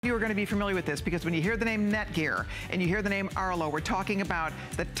You are going to be familiar with this because when you hear the name Netgear and you hear the name Arlo, we're talking about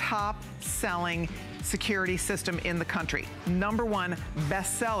the top selling security system in the country. #1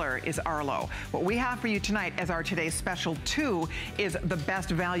 bestseller is Arlo. What we have for you tonight as our today's special 2 is the best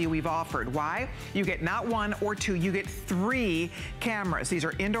value we've offered. Why? You get not 1 or 2, you get 3 cameras. These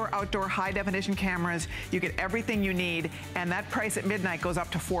are indoor, outdoor, high definition cameras. You get everything you need, and that price at midnight goes up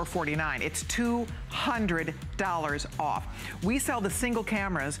to $449. It's $200 off. We sell the single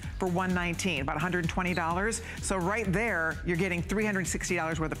cameras for $119, about $120. So right there, you're getting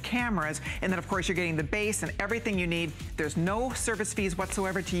 $360 worth of cameras, and then of course you're getting the base and everything you need. There's no service fees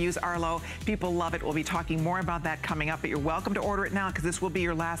whatsoever to use Arlo. People love it. We'll be talking more about that coming up, but you're welcome to order it now because this will be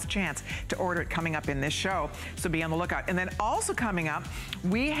your last chance to order it coming up in this show. So be on the lookout. And then also coming up,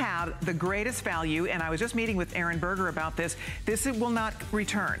 we have the greatest value, and I was just meeting with Aaron Berger about this. This will not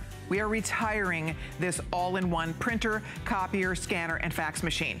return. We are retiring this all-in-one printer, copier, scanner, and fax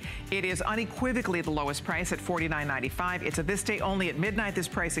machine. It is unequivocally the lowest price at $49.95. It's a this day only. At midnight, this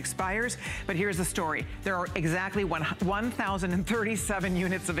price expires. But here's the story. There are exactly 1,037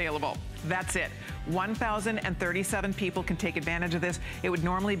 units available. That's it. 1,037 people can take advantage of this. It would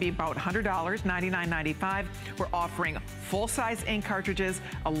normally be about $100, $99.95. We're offering full-size ink cartridges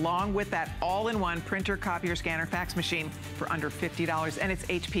along with that all-in-one printer, copier, scanner, fax machine for under $50. And it's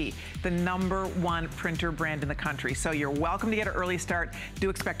HP, the #1 printer brand in the country. So you're welcome to get an early start.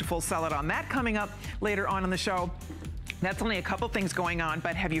 Do expect a full sellout on that coming up later on in the show. That's only a couple things going on,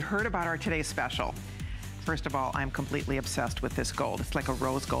 but have you heard about our today's special? First of all, I'm completely obsessed with this gold. It's like a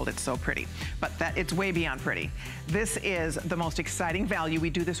rose gold, it's so pretty. But it's way beyond pretty. This is the most exciting value. We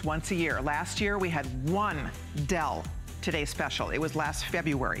do this once a year. Last year, we had 1 Dell Today's Special. It was last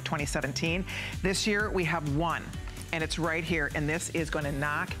February, 2017. This year, we have 1. And it's right here, and this is going to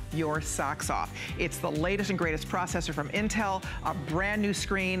knock your socks off. It's the latest and greatest processor from Intel, a brand new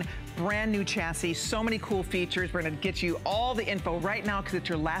screen, brand new chassis, so many cool features. We're going to get you all the info right now because it's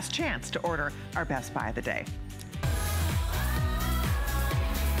your last chance to order our Best Buy of the day.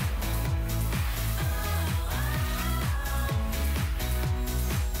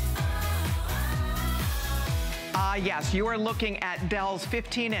 Yes, you are looking at Dell's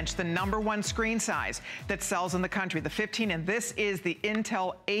 15-inch, the #1 screen size that sells in the country, the 15, and this is the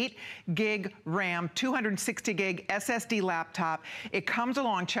Intel 8GB RAM, 260GB SSD laptop. It comes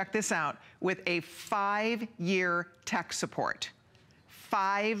along, check this out, with a 5-year tech support.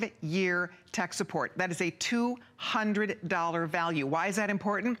 5-year tech support. That is a $200 value. Why is that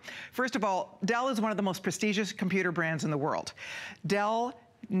important? First of all, Dell is one of the most prestigious computer brands in the world. Dell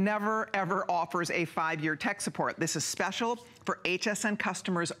never ever offers a 5-year tech support. This is special for HSN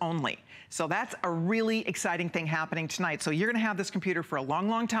customers only. So that's a really exciting thing happening tonight. So you're gonna have this computer for a long,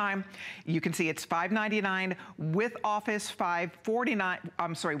 long time. You can see it's $599 with Office, $549,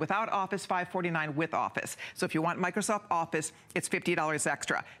 I'm sorry, without Office, $549 with Office. So if you want Microsoft Office, it's $50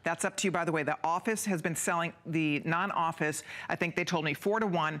 extra. That's up to you, by the way. The Office has been selling the non-Office, I think they told me 4 to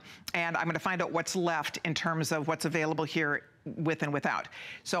 1, and I'm gonna find out what's left in terms of what's available here with and without.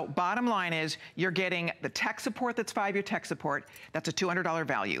 So bottom line is you're getting the tech support, that's 5-year tech support. That's a $200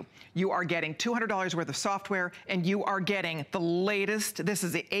 value. You are getting $200 worth of software, and you are getting the latest, this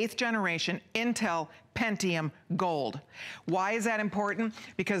is the 8th generation Intel Pentium Gold. Why is that important?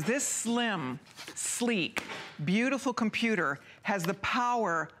 Because this slim, sleek, beautiful computer has the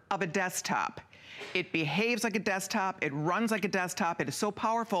power of a desktop. It behaves like a desktop, it runs like a desktop, it is so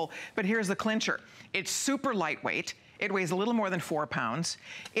powerful, but here's the clincher. It's super lightweight. It weighs a little more than 4 pounds.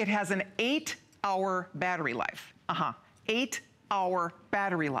 It has an 8-hour battery life. 8-hour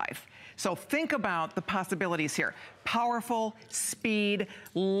battery life. So think about the possibilities here. Powerful, speed,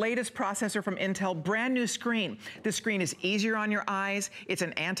 latest processor from Intel, brand new screen. This screen is easier on your eyes. It's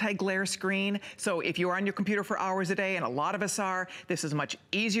an anti-glare screen. So if you're on your computer for hours a day, and a lot of us are, this is much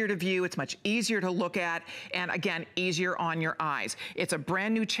easier to view. It's much easier to look at. And again, easier on your eyes. It's a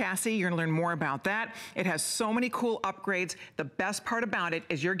brand new chassis. You're gonna learn more about that. It has so many cool upgrades. The best part about it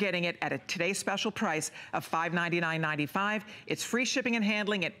is you're getting it at a today's special price of $599.95. It's free shipping and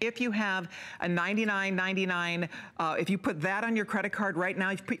handling. And if you have a $99.99, if you put that on your credit card right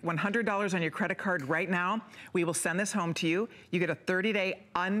now, if you put $100 on your credit card right now, we will send this home to you. You get a 30-day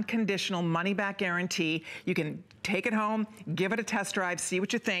unconditional money-back guarantee. You can Take it home, give it a test drive, see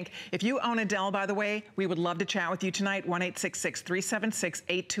what you think. If you own a Dell, by the way, we would love to chat with you tonight.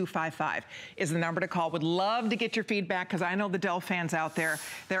 1-866-376-8255 is the number to call. Would love to get your feedback because I know the Dell fans out there.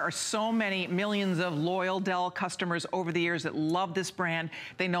 There are so many millions of loyal Dell customers over the years that love this brand.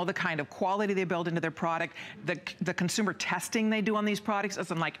 They know the kind of quality they build into their product. The consumer testing they do on these products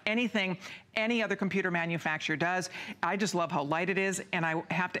isn't like anything any other computer manufacturer does. I just love how light it is, and I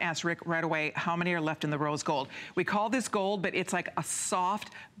have to ask Rick right away, how many are left in the rose gold? We call this gold, but it's like a soft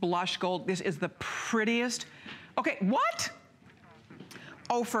blush gold. This is the prettiest. Okay, what?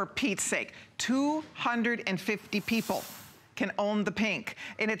 Oh, for Pete's sake, 250 people can own the pink.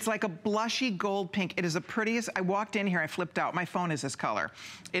 And it's like a blushy gold pink. It is the prettiest. I walked in here, I flipped out. My phone is this color.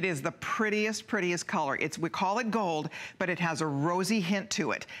 It is the prettiest color. We call it gold, but it has a rosy hint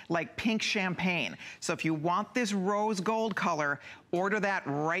to it, like pink champagne. So if you want this rose gold color, order that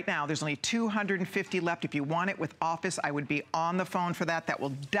right now. There's only 250 left. If you want it with Office, I would be on the phone for that. That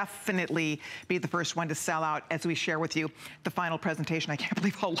will definitely be the first one to sell out as we share with you the final presentation. I can't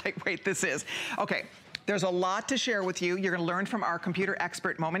believe how lightweight this is. Okay. There's a lot to share with you. You're gonna learn from our computer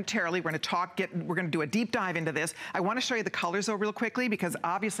expert momentarily. We're gonna do a deep dive into this. I wanna show you the colors though real quickly because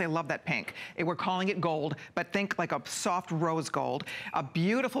obviously I love that pink. We're calling it gold, but think like a soft rose gold. A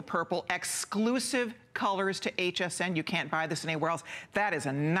beautiful purple, exclusive colors to HSN. You can't buy this anywhere else. That is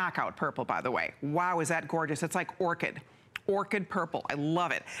a knockout purple, by the way. Wow, is that gorgeous? It's like orchid. Orchid purple, I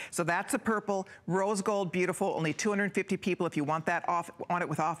love it. So that's a purple, rose gold, beautiful, only 250 people. If you want that on it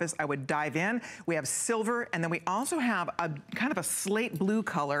with Office, I would dive in. We have silver, and then we also have a kind of a slate blue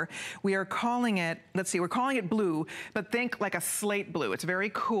color. We are calling it, let's see, we're calling it blue, but think like a slate blue. It's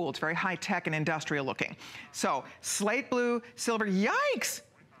very cool, it's very high tech and industrial looking. So slate blue, silver, yikes!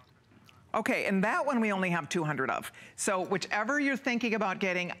 Okay, and that one we only have 200 of. So whichever you're thinking about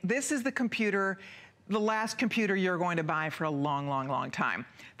getting, this is the computer, the last computer you're going to buy for a long, long, long time.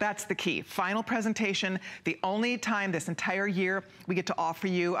 That's the key. Final presentation, the only time this entire year we get to offer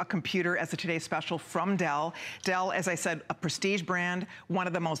you a computer as a today's special from Dell. Dell, as I said, a prestige brand, one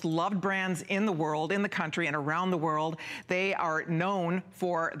of the most loved brands in the world, in the country and around the world. They are known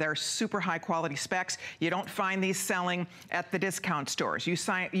for their super high quality specs. You don't find these selling at the discount stores. You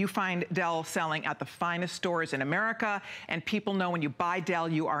find Dell selling at the finest stores in America, and people know when you buy Dell,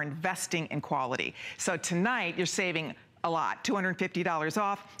 you are investing in quality. So tonight, you're saving a lot, $250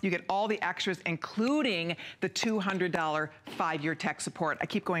 off. You get all the extras, including the $200 5-year tech support. I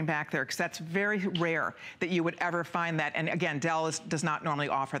keep going back there because that's very rare that you would ever find that. And again, Dell does not normally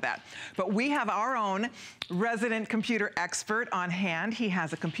offer that. But we have our own resident computer expert on hand. He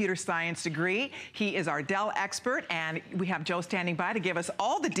has a computer science degree. He is our Dell expert, and we have Joe standing by to give us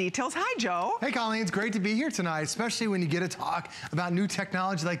all the details. Hi, Joe. Hey, Colleen, it's great to be here tonight, especially when you get to talk about new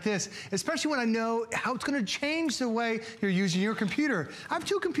technology like this, especially when I know how it's going to change the way you're using your computer. I have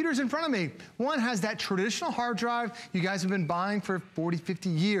two computers in front of me. One has that traditional hard drive you guys have been buying for 40, 50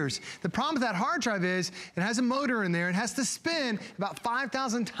 years. The problem with that hard drive is it has a motor in there. It has to spin about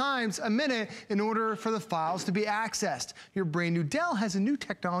 5,000 times a minute in order for the files to be accessed. Your brand new Dell has a new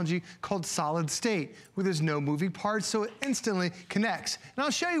technology called solid state, where there's no moving parts, so it instantly connects. And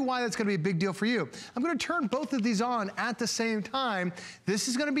I'll show you why that's gonna be a big deal for you. I'm gonna turn both of these on at the same time. This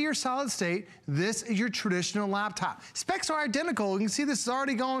is gonna be your solid state. This is your traditional laptop. Specs are identical. You can see this is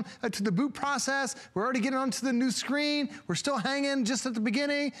already going to the boot process. We're already getting onto the new screen. We're still hanging just at the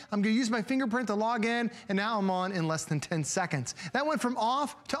beginning. I'm gonna use my fingerprint to log in, and now I'm on in less than 10 seconds. That went from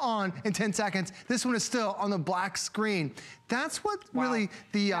off to on in 10 seconds. This one is still on the black screen. That's what really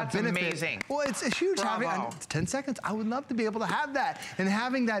the benefit. Amazing. Well, it's a huge Bravo. having. It's 10 seconds. I would love to be able to have that. And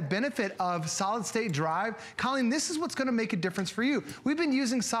having that benefit of solid state drive, Colleen, this is what's gonna make a difference for you. We've been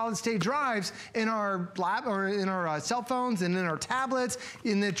using solid state drives in our lab or in our cell phones and in our tablets.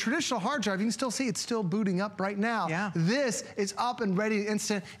 In the traditional hard drive, you can still see it's still booting up right now. Yeah. This is up and ready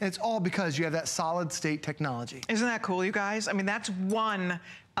instant, and it's all because you have that solid state technology. Isn't that cool, you guys? I mean, that's one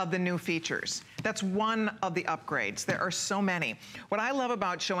of the new features. That's one of the upgrades. There are so many. What I love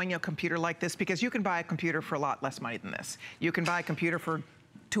about showing you a computer like this, because you can buy a computer for a lot less money than this. You can buy a computer for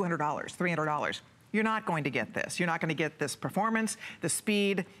 $200, $300. You're not going to get this. You're not going to get this performance, the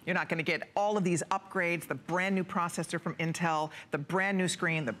speed. You're not going to get all of these upgrades, the brand new processor from Intel, the brand new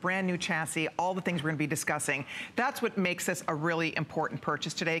screen, the brand new chassis, all the things we're going to be discussing. That's what makes this a really important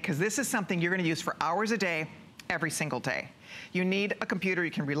purchase today, because this is something you're going to use for hours a day, every single day. You need a computer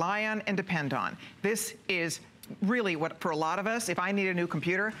you can rely on and depend on. This is really what, for a lot of us, if I need a new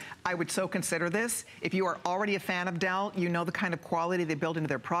computer, I would so consider this. If you are already a fan of Dell, you know the kind of quality they build into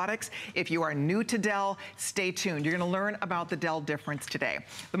their products. If you are new to Dell, stay tuned. You're gonna learn about the Dell difference today.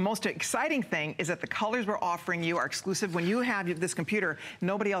 The most exciting thing is that the colors we're offering you are exclusive. When you have this computer,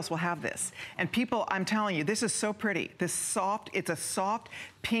 nobody else will have this. And people, I'm telling you, this is so pretty. This soft, it's a soft,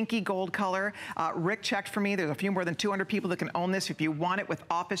 pinky gold color. Rick checked for me. There's a few more than 200 people that can own this. If you want it with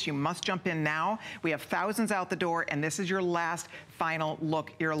Office, you must jump in now. We have thousands out the door, and this is your last final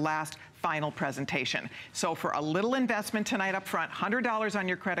look, your last final presentation. So for a little investment tonight up front, $100 on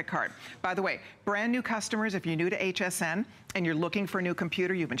your credit card. By the way, brand new customers, if you're new to HSN and you're looking for a new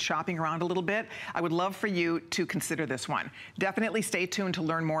computer, you've been shopping around a little bit, I would love for you to consider this one. Definitely stay tuned to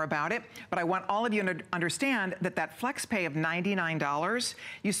learn more about it, but I want all of you to understand that that flex pay of $99,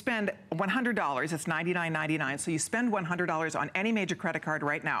 you spend $100, it's $99.99, so you spend $100 on any major credit card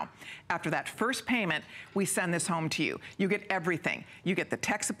right now. After that first payment, we send this home to you. You get everything. You get the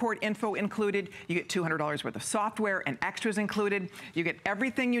tech support info included, you get $200 worth of software and extras included, you get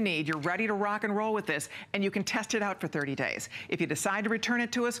everything you need, you're ready to rock and roll with this, and you can test it out for 30 days. If you decide to return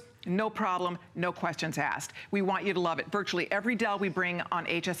it to us, no problem, no questions asked. We want you to love it. Virtually every Dell we bring on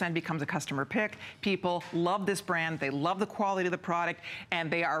HSN becomes a customer pick. People love this brand, they love the quality of the product,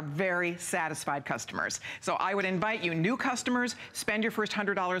 and they are very satisfied customers. So I would invite you, new customers, spend your first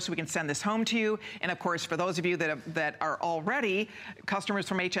 $100 so we can send this home to you. And of course, for those of you that are already customers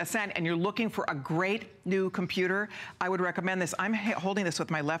from HSN and you're looking for a great new computer, I would recommend this. I'm holding this with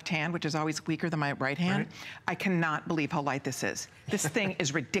my left hand, which is always weaker than my right hand. Right. I cannot believe how light this is. This thing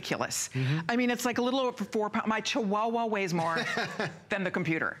is ridiculous. I mean, it's like a little over 4 pounds. My Chihuahua weighs more than the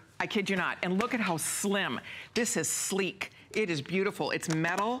computer. I kid you not. And look at how slim. This is sleek. It is beautiful. It's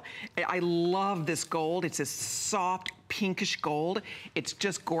metal. I love this gold. It's this soft, pinkish gold. It's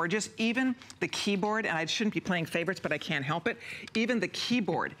just gorgeous. Even the keyboard, and I shouldn't be playing favorites, but I can't help it. Even the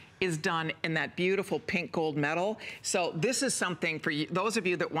keyboard is done in that beautiful pink gold metal. So this is something for you, those of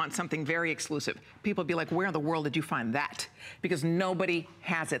you that want something very exclusive. People be like, where in the world did you find that? Because nobody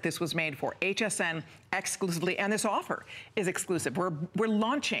has it. This was made for HSN exclusively, and this offer is exclusive. We're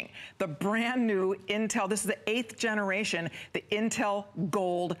launching the brand new Intel, this is the 8th generation, the Intel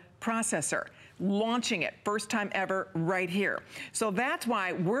Gold processor. Launching it, first time ever, right here. So that's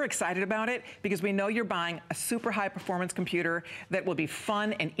why we're excited about it, because we know you're buying a super high performance computer that will be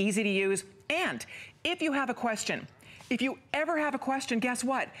fun and easy to use. And if you have a question, if you ever have a question, guess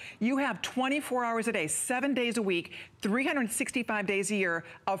what? You have 24 hours a day, 7 days a week, 365 days a year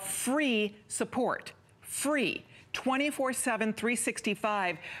of free support. Free. 24/7,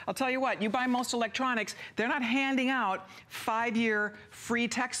 365. I'll tell you what, you buy most electronics, they're not handing out 5-year free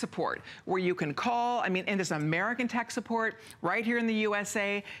tech support where you can call, I mean, and it's American tech support right here in the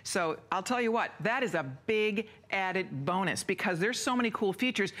USA. So I'll tell you what, that is a big added bonus because there's so many cool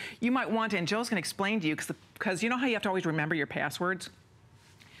features you might want to, and Joe's gonna explain to you, because you know how you have to always remember your passwords?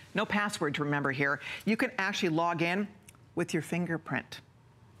 No password to remember here. You can actually log in with your fingerprint.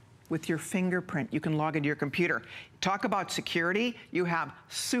 With your fingerprint, you can log into your computer. Talk about security. You have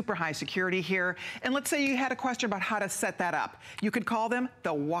super high security here. And let's say you had a question about how to set that up. You could call them,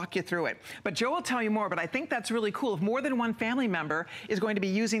 they'll walk you through it. But Joe will tell you more, but I think that's really cool. If more than one family member is going to be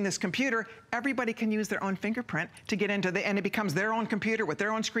using this computer, everybody can use their own fingerprint to get into and it becomes their own computer with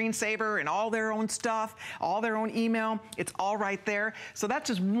their own screensaver and all their own stuff, all their own email. It's all right there. So that's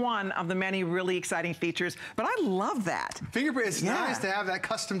just one of the many really exciting features, but I love that. Fingerprint, it's nice to have that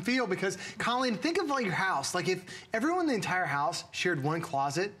custom feel because, Colleen, think of like your house. Like if everyone in the entire house shared one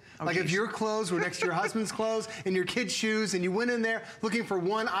closet, like if your clothes were next to your husband's clothes and your kids' shoes and you went in there looking for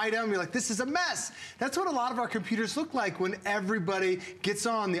one item, you're like, this is a mess. That's what a lot of our computers look like when everybody gets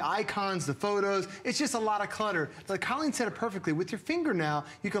on the icons, the photos. It's just a lot of clutter. Like Colleen said it perfectly. With your finger now,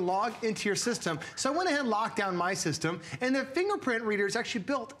 you can log into your system. So I went ahead and locked down my system, and the fingerprint reader is actually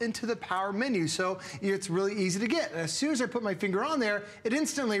built into the power menu, so it's really easy to get. And as soon as I put my finger on there, it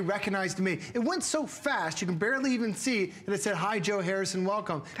instantly recognized me. It went so fast, you can barely even see that it said, "Hi, Joe Harrison,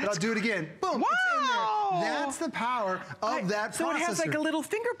 welcome." But I'll do it again. Boom, it's in there. That's the power of that processor. So it has like a little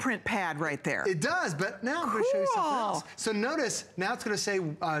fingerprint pad right there. It does, but now I'm going to show you something else. So notice, now it's going to say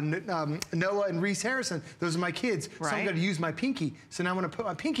Noah and Reese Harrison. Those are my kids. Right. So I'm going to use my pinky. So now I'm going to put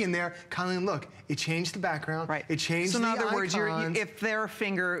my pinky in there. Colleen, look, it changed the background. Right. It changed the icons. So in other words, if their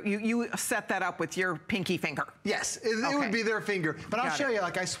finger, you set that up with your pinky finger. Yes, it would be their finger. But I'll show you,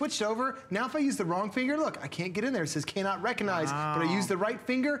 like I switched over. Now if I use the wrong finger, look, I can't get in there. It says cannot recognize. But I use the right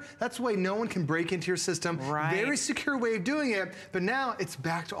finger. That's the way no one can break into your system. system. Right. Very secure way of doing it, but now it's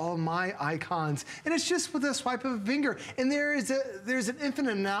back to all my icons. And it's just with a swipe of a finger. And there's an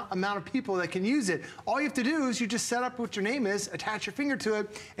infinite amount of people that can use it. All you have to do is you just set up what your name is, attach your finger to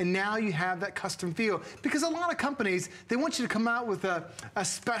it, and now you have that custom feel. Because a lot of companies, they want you to come out with a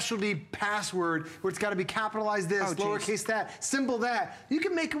specialty password where it's got to be capitalized this, lowercase that, symbol that. You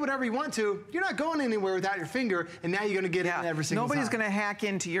can make it whatever you want to. You're not going anywhere without your finger, and now you're going to get it in every single Nobody's time. going to hack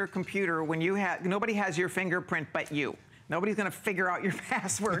into your computer when you have, nobody has your fingerprint but you. Nobody's going to figure out your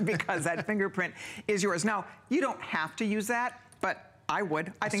password because that fingerprint is yours. Now, you don't have to use that, but I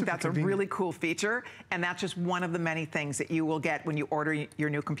would. I think that's a really cool feature, and that's just one of the many things that you will get when you order your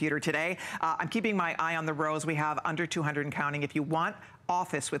new computer today. I'm keeping my eye on the rows. We have under 200 and counting. If you want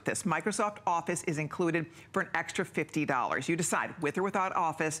Office with this, Microsoft Office is included for an extra $50. You decide with or without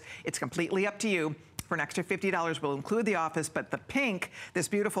Office. It's completely up to you. For an extra $50, we'll include the Office, but the pink, this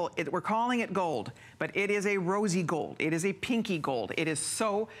beautiful, we're calling it gold, but it is a rosy gold. It is a pinky gold. It is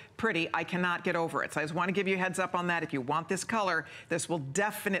so pretty, I cannot get over it. So I just want to give you a heads up on that. If you want this color, this will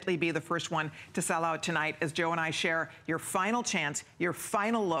definitely be the first one to sell out tonight as Joe and I share your final chance, your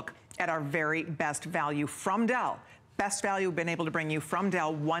final look at our very best value from Dell. Best value we've been able to bring you from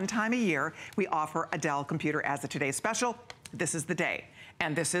Dell one time a year. We offer a Dell computer as a today's special. This is the day.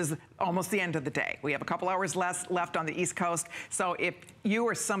 And this is almost the end of the day. We have a couple hours left on the East Coast. So if you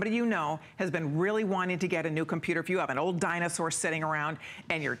or somebody you know has been really wanting to get a new computer, if you have an old dinosaur sitting around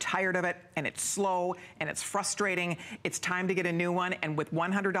and you're tired of it and it's slow and it's frustrating, it's time to get a new one. And with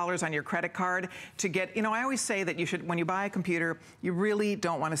 $100 on your credit card to get, you know, I always say that you should, when you buy a computer, you really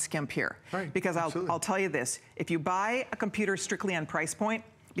don't want to skimp here. Right, because I'll tell you this, if you buy a computer strictly on price point,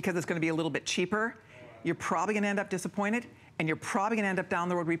 because it's going to be a little bit cheaper, you're probably going to end up disappointed. And you're probably going to end up down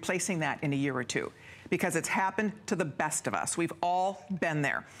the road replacing that in a year or two, because it's happened to the best of us. We've all been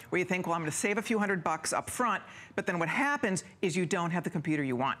there, where you think, well, I'm going to save a few $100 up front, but then what happens is you don't have the computer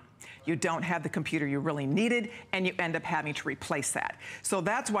you want. You don't have the computer you really needed, and you end up having to replace that. So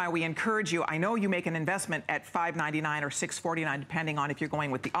that's why we encourage you. I know you make an investment at $599 or $649, depending on if you're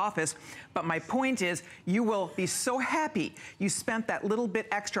going with the Office, but my point is you will be so happy you spent that little bit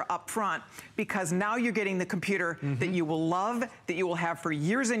extra up front, because now you're getting the computer that you will love, that you will have for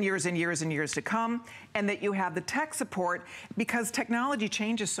years and years and years and years to come, and that you have the tech support, because technology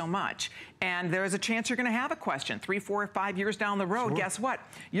changes so much. And there is a chance you're going to have a question 3, 4, 5 years down the road. Sure. Guess what?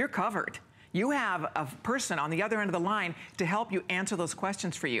 You're covered. You have a person on the other end of the line to help you answer those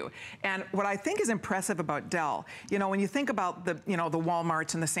questions for you. And what I think is impressive about Dell, you know, when you think about the, you know, the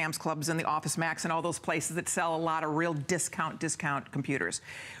Walmarts and the Sam's Clubs and the Office Max and all those places that sell a lot of real discount computers,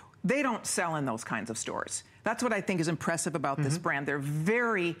 they don't sell in those kinds of stores. That's what I think is impressive about this brand. They're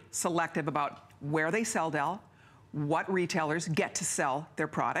very selective about where they sell Dell, what retailers get to sell their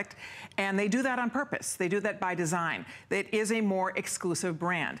product, and they do that on purpose. They do that by design. It is a more exclusive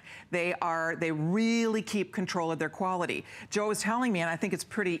brand. They really keep control of their quality. Joe was telling me, and I think it's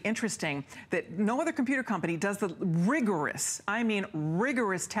pretty interesting, that no other computer company does the rigorous, I mean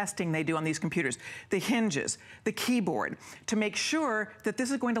rigorous testing they do on these computers, the hinges, the keyboard, to make sure that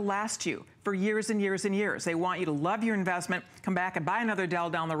this is going to last you for years and years and years. They want you to love your investment, come back and buy another Dell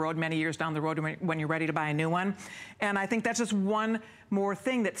down the road, many years down the road when you're ready to buy a new one. And I think that's just one more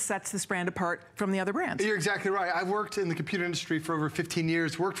thing that sets this brand apart from the other brands. You're exactly right. I've worked in the computer industry for over 15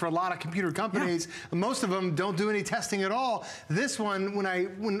 years, worked for a lot of computer companies. Yeah. Most of them don't do any testing at all. This one, when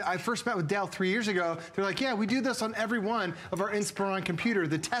I first met with Dell 3 years ago, they're like, yeah, we do this on every one of our Inspiron computer.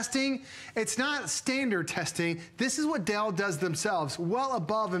 The testing, it's not standard testing. This is what Dell does themselves, well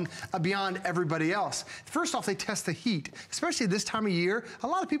above and beyond everybody else. First off, they test the heat, especially this time of year. A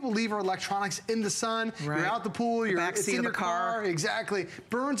lot of people leave our electronics in the sun. Right. You're out the pool, you're in your car. Exactly.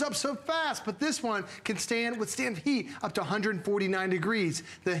 Burns up so fast, but this one can withstand heat up to 149 degrees.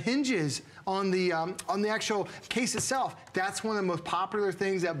 The hinges on the actual case itself, that's one of the most popular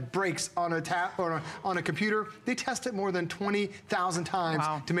things that breaks on a computer. They test it more than 20,000 times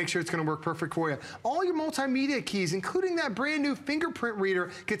to make sure it's going to work perfect for you. All your multimedia keys, including that brand new fingerprint reader,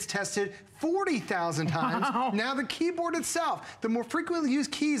 gets tested 40,000 times. Wow. Now the keyboard itself, the more frequently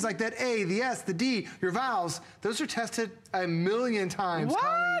used keys like that A, the S, the D, your vowels, those are tested 1,000,000 times.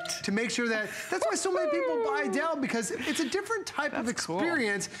 What? To make sure that's why so many people buy Dell, because it's a different type of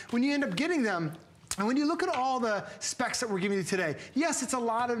experience when you end up getting them. And when you look at all the specs that we're giving you today, yes, it's a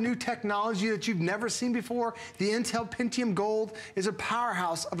lot of new technology that you've never seen before. The Intel Pentium Gold is a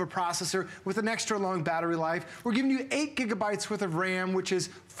powerhouse of a processor with an extra long battery life. We're giving you 8 gigabytes worth of RAM, which is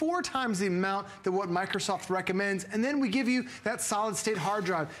 4 times the amount that what Microsoft recommends. And then we give you that solid state hard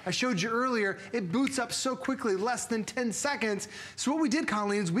drive. I showed you earlier, it boots up so quickly, less than 10 seconds. So what we did,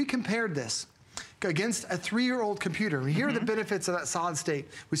 Colleen, is we compared this. against a 3-year-old computer. Here are the benefits of that solid state.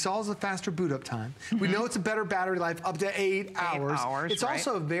 We saw it's a faster boot up time. We know it's a better battery life, up to 8 hours. It's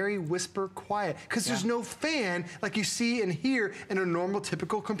also very whisper quiet because there's no fan like you see and hear in a normal,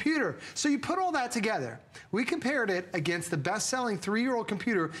 typical computer. So you put all that together. We compared it against the best-selling 3-year-old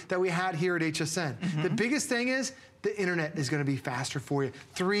computer that we had here at HSN. The biggest thing is the internet is going to be faster for you.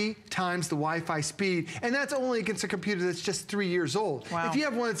 3 times the Wi-Fi speed. And that's only against a computer that's just 3 years old. Wow. If you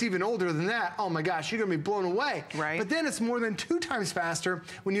have one that's even older than that, oh my gosh, you're going to be blown away. Right. But then it's more than 2 times faster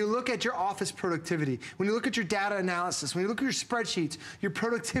when you look at your office productivity, when you look at your data analysis, when you look at your spreadsheets, your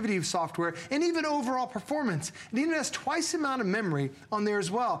productivity software, and even overall performance. It even has twice the amount of memory on there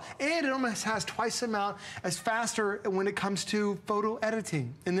as well. And it almost has twice the amount as faster when it comes to photo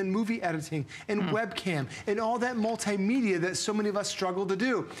editing, and then movie editing, and webcam, and all that multimedia that so many of us struggle to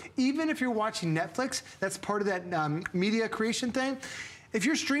do. Even if you're watching Netflix, that's part of that media creation thing. If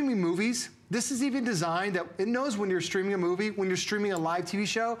you're streaming movies, this is even designed that it knows when you're streaming a movie, when you're streaming a live TV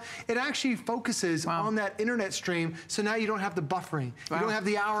show, it actually focuses on that internet stream, so now you don't have the buffering. You don't have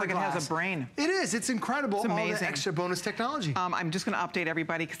the hourglass. It's like it has a brain. It is. It's incredible. It's amazing. All the extra bonus technology. I'm just going to update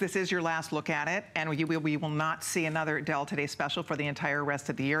everybody because this is your last look at it, and we will not see another Dell Today special for the entire rest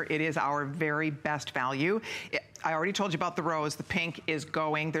of the year. It is our very best value. I already told you about the rose. The pink is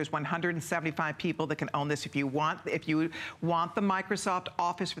going. There's 175 people that can own this. If you want the Microsoft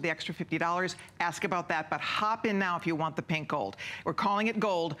Office for the extra $50, ask about that. But hop in now if you want the pink gold. We're calling it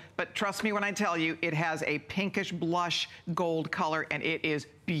gold, but trust me when I tell you, it has a pinkish blush gold color, and it is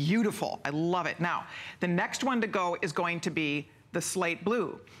beautiful. I love it. Now, the next one to go is going to be the slate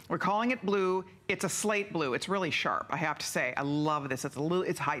blue. We're calling it blue. It's a slate blue. It's really sharp, I have to say. I love this.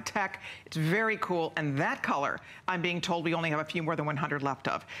 It's high tech. It's very cool. And that color, I'm being told we only have a few more than 100 left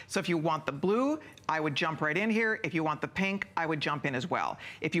of. So if you want the blue, I would jump right in here. If you want the pink, I would jump in as well.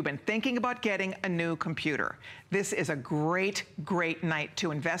 If you've been thinking about getting a new computer, this is a great, great night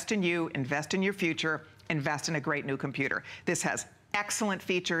to invest in you, invest in your future, invest in a great new computer. This has excellent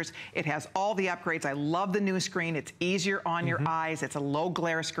features. It has all the upgrades. I love the new screen. It's easier on your eyes. It's a low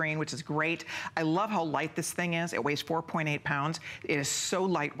glare screen, which is great. I love how light this thing is. It weighs 4.8 pounds. It is so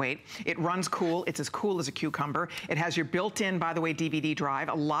lightweight. It runs cool. It's as cool as a cucumber. It has your built-in, by the way, DVD drive.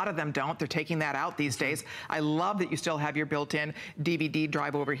 A lot of them don't. They're taking that out these days. I love that you still have your built-in DVD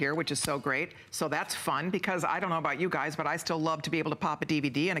drive over here, which is so great. So that's fun because I don't know about you guys, but I still love to be able to pop a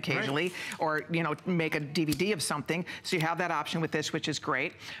DVD in occasionally or, you know, make a DVD of something. So you have that option with this, which is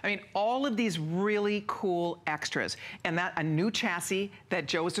great. I mean, all of these really cool extras, and that a new chassis that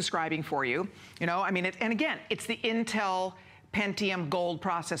Joe was describing for you. You know, I mean, and again, it's the Intel Pentium Gold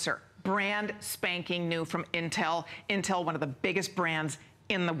processor, brand spanking new from Intel. Intel, one of the biggest brands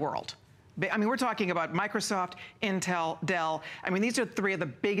in the world. I mean, we're talking about Microsoft, Intel, Dell. I mean, these are 3 of the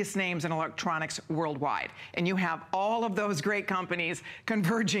biggest names in electronics worldwide. And you have all of those great companies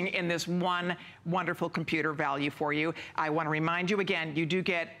converging in this one wonderful computer value for you. I want to remind you again, you do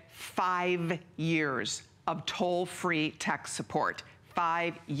get 5 years of toll-free tech support.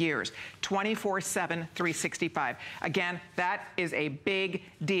 5 years, 24/7, 365. Again, that is a big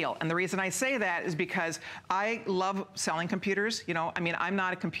deal. And the reason I say that is because I love selling computers. You know, I mean, I'm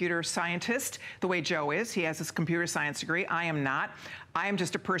not a computer scientist the way Joe is. He has his computer science degree. I am not. I am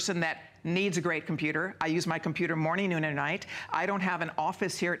just a person that needs a great computer. I use my computer morning, noon, and night. I don't have an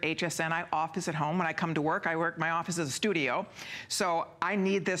office here at HSN. I office at home. When I come to work, my office is a studio. So I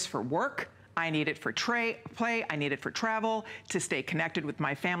need this for work. I need it for play, I need it for travel, to stay connected with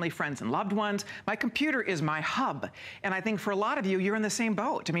my family, friends, and loved ones. My computer is my hub. And I think for a lot of you, you're in the same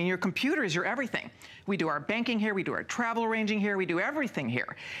boat. I mean, your computer is your everything. We do our banking here, we do our travel arranging here, we do everything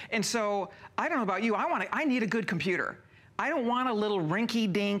here. And so, I don't know about you, I need a good computer. I don't want a little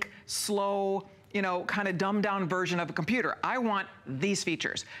rinky-dink, slow, you know, kind of dumbed down version of a computer. I want these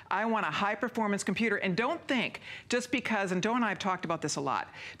features. I want a high performance computer. And don't think just because, and Joe and I have talked about this a lot,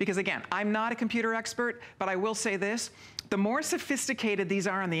 because again, I'm not a computer expert, but I will say this, the more sophisticated these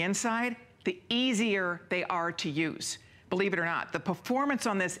are on the inside, the easier they are to use. Believe it or not, the performance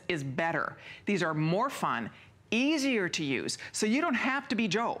on this is better. These are more fun, easier to use. So you don't have to be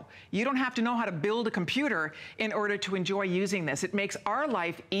Joe. You don't have to know how to build a computer in order to enjoy using this. It makes our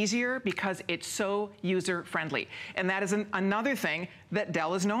life easier because it's so user-friendly. And that is another thing that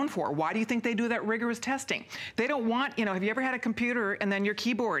Dell is known for. Why do you think they do that rigorous testing? They don't want, you know, have you ever had a computer and then your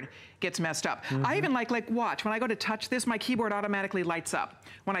keyboard gets messed up? I even like watch, when I go to touch this, my keyboard automatically lights up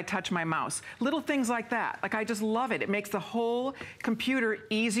when I touch my mouse. Little things like that. Like, I just love it. It makes the whole computer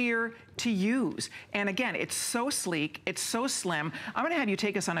easier to use. And again, it's so sleek, it's so slim. I'm gonna have you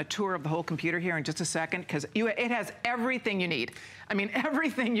take us on a tour of the whole computer here in just a second, because it has everything you need. I mean,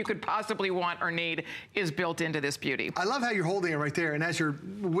 everything you could possibly want or need is built into this beauty. I love how you're holding it right there, and as you're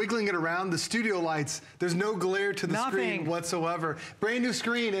wiggling it around, the studio lights, there's no glare to the screen whatsoever. Brand new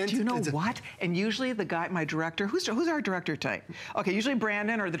screen. And do you know what? And usually the guy, my director, who's our director type? Okay, usually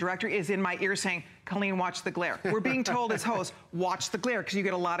Brandon or the director is in my ear saying, Colleen, watch the glare. We're being told as hosts, watch the glare, because you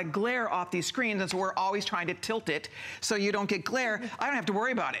get a lot of glare off these screens, and so we're always trying to tilt it so you don't get glare. I don't have to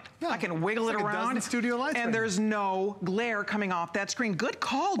worry about it. No, I can wiggle it around, studio lights and there's no glare coming off that screen. Good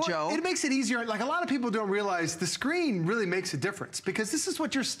call, Joe. It makes it easier. Like, a lot of people don't realize the screen really makes a difference, because this is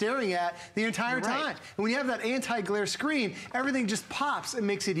what you're staring at the entire time. And when you have that anti-glare screen, everything just pops and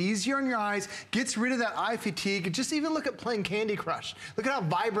makes it easier on your eyes, gets rid of that eye fatigue. Just even look at playing Candy Crush. Look at how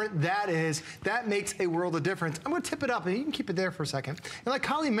vibrant that is. That makes a world of difference. I'm going to tip it up, and you can keep it there for a second. And like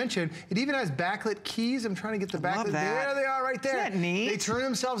Colleen mentioned, it even has backlit keys. I'm trying to get the backlit. There they are right there. Isn't that neat? They turn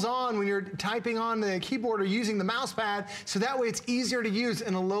themselves on when you're typing on the keyboard or using the mouse pad, so that way it's easier to use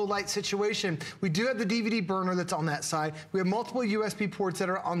in a low light situation. We do have the DVD burner that's on that side. We have multiple USB ports that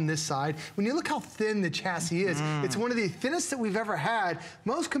are on this side. When you look how thin the chassis is, it's one of the thinnest that we've ever had.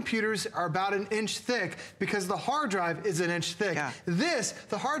 Most computers are about 1 inch thick because the hard drive is 1 inch thick.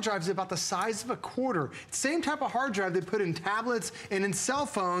 The hard drive is about the size of a quarter. Same type of hard drive they put in tablets and in cell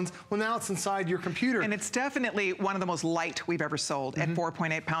phones. Well, now it's inside your computer. And it's definitely one of the most light we've ever sold at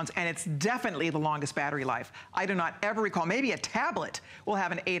 4.8 pounds, and it's definitely the longest battery life. I do not ever recall, maybe a tablet will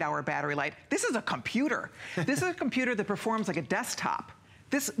have an 8-hour battery life. This is a computer. This is a computer that performs like a desktop.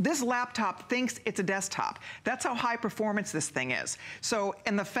 This laptop thinks it's a desktop. That's how high performance this thing is. So,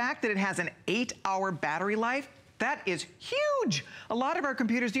 and the fact that it has an 8-hour battery life, that is huge. A lot of our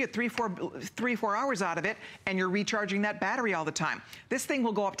computers, you get 3-4 hours out of it, and you're recharging that battery all the time. This thing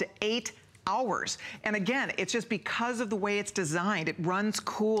will go up to 8 hours. And again, it's just because of the way it's designed. It runs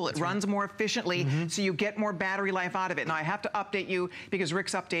cool, it runs more efficiently, so you get more battery life out of it. Now, I have to update you because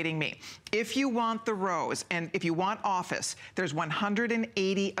Rick's updating me. If you want the Rose, and if you want Office, there's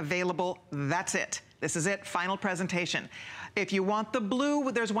 180 available. That's it. This is it, final presentation. If you want the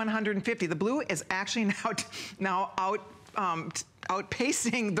blue, there's 150. The blue is actually now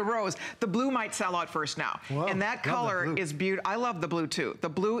outpacing the Rose. The blue might sell out first now. Whoa, and that color is beautiful. I love the blue too. The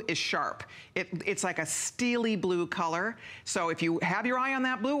blue is sharp. It's like a steely blue color. So if you have your eye on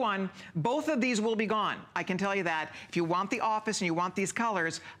that blue one, both of these will be gone. I can tell you that. If you want the Office and you want these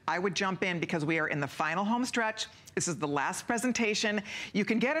colors, I would jump in because we are in the final home stretch. This is the last presentation. You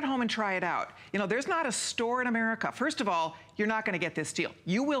can get it home and try it out. You know, there's not a store in America. First of all, you're not going to get this deal.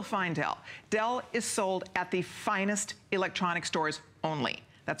 You will find Dell. Dell is sold at the finest electronic stores only.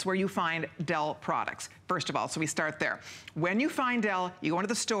 That's where you find Dell products, first of all, so we start there. When you find Dell, you go into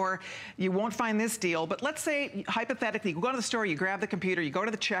the store, you won't find this deal, but let's say, hypothetically, you go to the store, you grab the computer, you go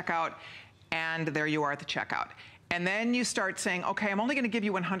to the checkout, and there you are at the checkout. And then you start saying, okay, I'm only going to give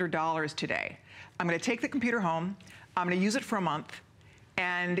you $100 today. I'm going to take the computer home, I'm going to use it for a month,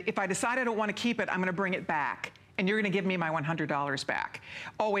 and if I decide I don't want to keep it, I'm going to bring it back. And you're going to give me my $100 back.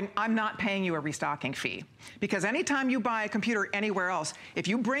 Oh, and I'm not paying you a restocking fee. Because anytime you buy a computer anywhere else, if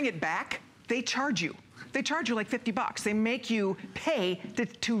you bring it back, they charge you. They charge you like 50 bucks. They make you pay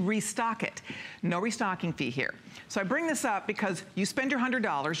to restock it. No restocking fee here. So I bring this up because you spend your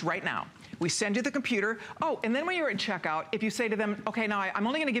 $100 right now. We send you the computer. Oh, and then when you're at checkout, if you say to them, okay, now I'm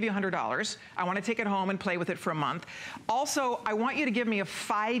only gonna give you $100. I wanna take it home and play with it for a month. Also, I want you to give me a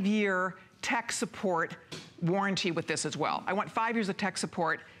 5-year tech support warranty with this as well. I want 5 years of tech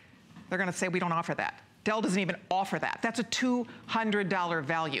support. They're gonna say we don't offer that. Dell doesn't even offer that. That's a $200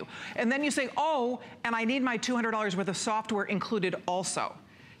 value. And then you say, oh, and I need my $200 worth of software included also.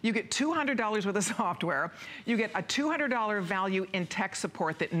 You get $200 worth of software. You get a $200 value in tech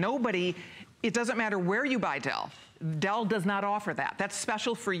support that nobody, it doesn't matter where you buy Dell. Dell does not offer that. That's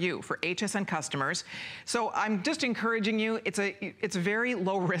special for you, for HSN customers. So I'm just encouraging you, it's very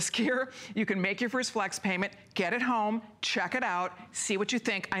low risk here. You can make your first flex payment, get it home, check it out, see what you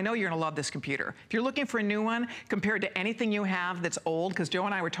think. I know you're gonna love this computer. If you're looking for a new one, compared to anything you have that's old, because Joe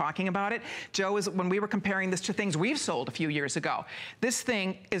and I were talking about it, Joe, when we were comparing this to things we've sold a few years ago, this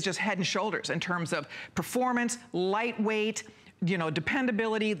thing is just head and shoulders in terms of performance, lightweight, you know,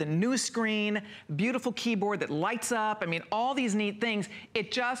 dependability, the new screen, beautiful keyboard that lights up. I mean, all these neat things.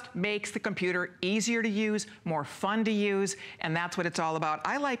 It just makes the computer easier to use, more fun to use, and that's what it's all about.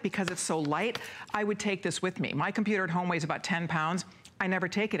 I like, because it's so light, I would take this with me. My computer at home weighs about 10 pounds. I never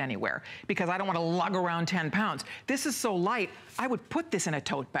take it anywhere because I don't want to lug around 10 pounds. This is so light, I would put this in a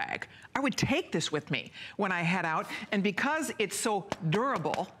tote bag. I would take this with me when I head out, and because it's so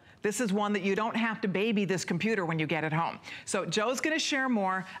durable, this is one that you don't have to baby this computer when you get it home. So Joe's gonna share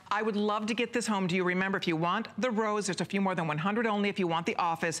more. I would love to get this home to you. Remember, if you want the rose, there's a few more than 100 only. If you want the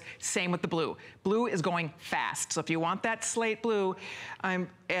office, same with the blue. Blue is going fast. So if you want that slate blue,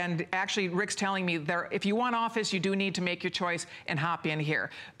 and actually Rick's telling me if you want office, you do need to make your choice and hop in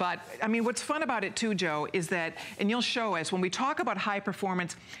here. But I mean, what's fun about it too, Joe, is that, and you'll show us, when we talk about high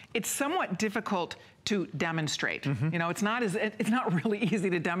performance, it's somewhat difficult to demonstrate. You know, it's not really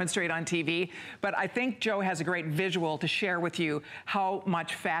easy to demonstrate on TV, but I think Joe has a great visual to share with you how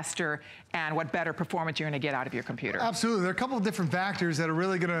much faster and what better performance you're gonna get out of your computer. Absolutely, there are a couple of different factors that are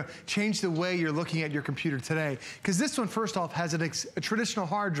really gonna change the way you're looking at your computer today. Because this one, first off, has a traditional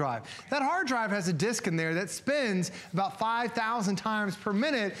hard drive. That hard drive has a disk in there that spins about 5,000 times per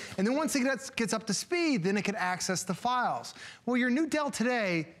minute, and then once it gets up to speed, then it can access the files. Well, your new Dell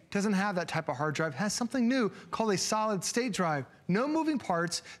today doesn't have that type of hard drive. It has something new called a solid state drive. No moving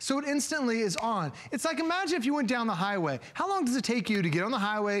parts, so it instantly is on. It's like, imagine if you went down the highway. How long does it take you to get on the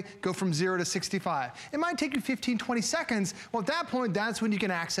highway, go from 0 to 65? It might take you 15, 20 seconds. Well, at that point, that's when you can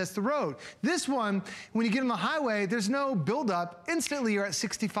access the road. This one, when you get on the highway, there's no buildup. Instantly, you're at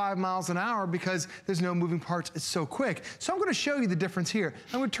 65 miles an hour because there's no moving parts. It's so quick. So I'm gonna show you the difference here.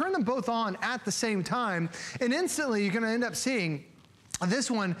 I'm gonna turn them both on at the same time, and instantly, you're gonna end up seeing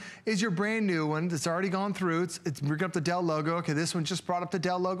this one is your brand new one that's already gone through. It's bringing up the Dell logo. Okay, this one just brought up the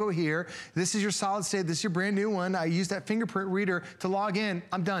Dell logo here. This is your solid state. This is your brand new one. I used that fingerprint reader to log in.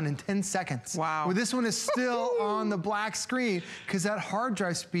 I'm done in 10 seconds. Wow. Well, this one is still on the black screen because that hard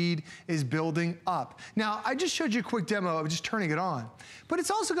drive speed is building up. Now, I just showed you a quick demo of just turning it on, but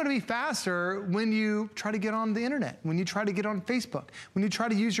it's also gonna be faster when you try to get on the internet, when you try to get on Facebook, when you try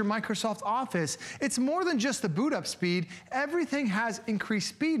to use your Microsoft Office. It's more than just the boot up speed. Everything has increased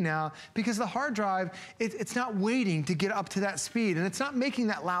speed now because the hard drive, it's not waiting to get up to that speed, and it's not making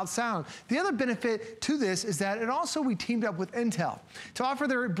that loud sound. The other benefit to this is that we teamed up with Intel to offer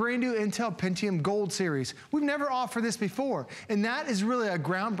their brand new Intel Pentium Gold series. We've never offered this before, and that is really a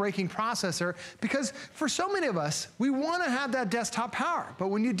groundbreaking processor because for so many of us, we want to have that desktop power, but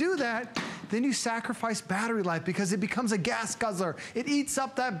when you do that, then you sacrifice battery life because it becomes a gas guzzler. It eats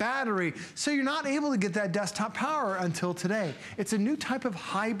up that battery, so you're not able to get that desktop power until today. It's a new type of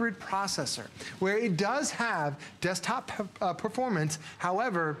hybrid processor where it does have desktop performance.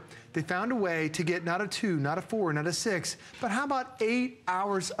 However, they found a way to get not a 2, not a 4, not a 6, but how about 8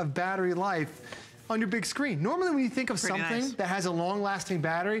 hours of battery life on your big screen. Normally when you think of something that has a long-lasting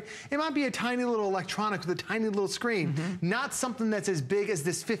battery, it might be a tiny little electronic with a tiny little screen, not something that's as big as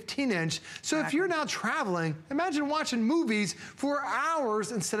this 15-inch. So if you're now traveling, imagine watching movies for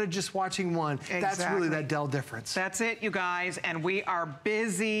hours instead of just watching one. That's really that Dell difference. That's it, you guys, and we are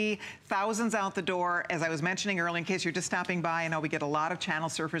busy. Thousands out the door. As I was mentioning earlier, in case you're just stopping by, I know we get a lot of channel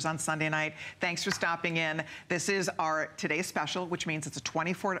surfers on Sunday night. Thanks for stopping in. This is our today's special, which means it's a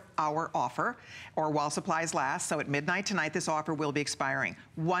 24-hour offer, or while supplies last. So at midnight tonight, this offer will be expiring.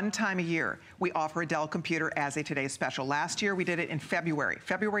 One time a year, we offer a Dell computer as a today's special. Last year, we did it in February.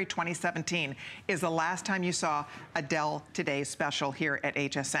 February 2017 is the last time you saw a Dell Today's Special here at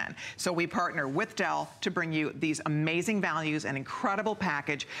HSN. So we partner with Dell to bring you these amazing values, an incredible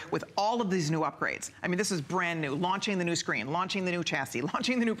package with all of these new upgrades. I mean, this is brand new, launching the new screen, launching the new chassis,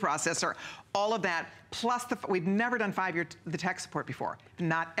 launching the new processor, all of that, plus we've never done the tech support before.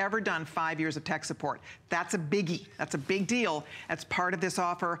 Not ever done 5 years of tech support. That's a biggie. That's a big deal. That's part of this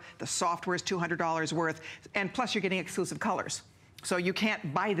offer. The software is $200 worth, and plus you're getting exclusive colors. So you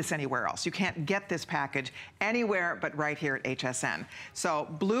can't buy this anywhere else. You can't get this package anywhere but right here at HSN. So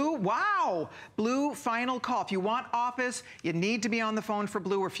Blue, wow, Blue final call. If you want Office, you need to be on the phone for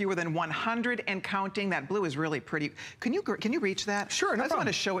Blue. We're fewer than 100 and counting. That Blue is really pretty. Can you reach that? Sure, no I just want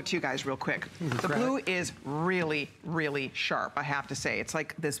to show it to you guys real quick. The Blue is really, really sharp, I have to say. It's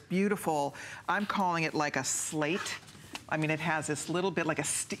like this beautiful, I'm calling it like a slate. I mean, it has this little bit like a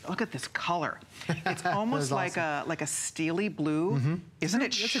look at this color. It's almost like awesome. a steely blue. Isn't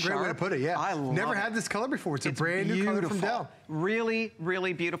it sharp? That's a great way to put it, yeah. I love Never had this color before. It's a brand new color from Dell. Really,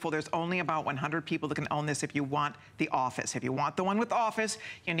 really beautiful. There's only about 100 people that can own this if you want the Office. If you want the one with Office,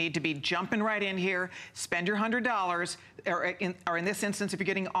 you need to be jumping right in here, spend your $100, or in this instance, if you're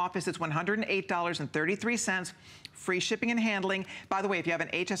getting Office, it's $108.33. Free shipping and handling. By the way, if you have an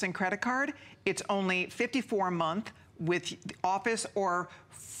HSN credit card, it's only $54 a month with Office, or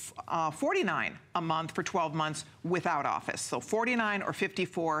 $49 a month for 12 months without Office. So $49 or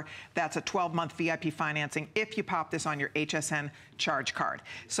 $54, that's a 12-month VIP financing if you pop this on your HSN charge card.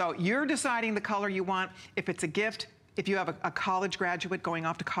 So you're deciding the color you want. If it's a gift, if you have a college graduate going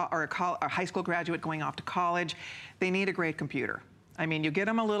off to or a high school graduate going off to college, they need a great computer. I mean, you get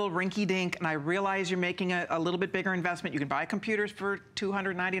them a little rinky-dink, and I realize you're making a little bit bigger investment. You can buy computers for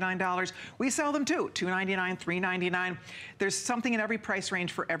 $299. We sell them too, $299, $399. There's something in every price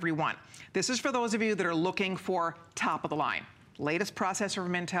range for everyone. This is for those of you that are looking for top of the line. Latest processor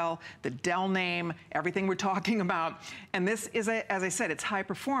from Intel, the Dell name, everything we're talking about. And this is, as I said, it's high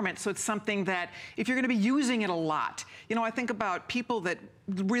performance, so it's something that if you're gonna be using it a lot, you know, I think about people that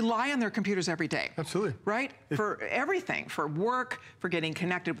rely on their computers every day. Absolutely. Right? For everything, for work, for getting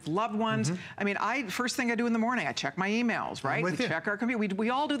connected with loved ones. I mean, first thing I do in the morning, I check my emails, right? We check our computer. We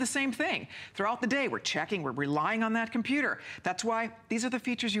all do the same thing. Throughout the day, we're checking, we're relying on that computer. That's why these are the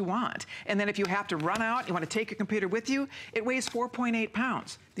features you want. And then if you have to run out, you want to take your computer with you, it weighs 4.8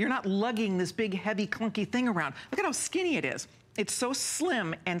 pounds. You're not lugging this big, heavy, clunky thing around. Look at how skinny it is. It's so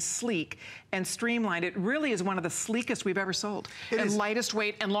slim and sleek and streamlined. It really is one of the sleekest we've ever sold. And lightest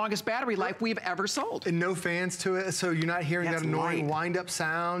weight and longest battery life we've ever sold. And no fans to it, so you're not hearing that annoying wind-up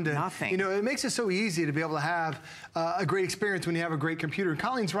sound. And, nothing. You know, it makes it so easy to be able to have a great experience when you have a great computer. And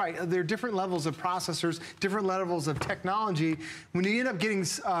Colleen's right. There are different levels of processors, different levels of technology. When you end up getting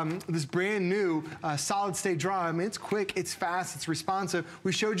this brand new solid-state drive, I mean, it's quick, it's fast, it's responsive.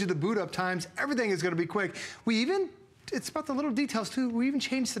 We showed you the boot-up times. Everything is going to be quick. It's about the little details too. We even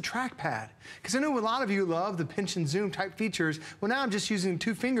changed the trackpad. Because I know a lot of you love the pinch and zoom type features. Well, now I'm just using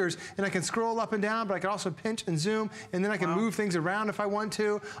 2 fingers and I can scroll up and down, but I can also pinch and zoom, and then I can move things around if I want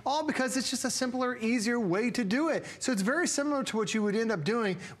to. All because it's just a simpler, easier way to do it. So it's very similar to what you would end up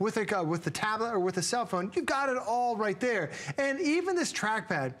doing with the tablet or with a cell phone. You've got it all right there. And even this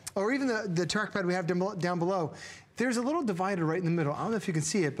trackpad, or even the trackpad we have down below, there's a little divider right in the middle. I don't know if you can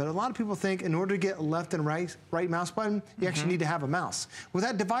see it, but a lot of people think in order to get left and right mouse button, you actually need to have a mouse. Well,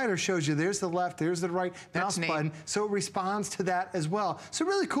 that divider shows you there's the left, there's the right mouse button, so it responds to that as well. So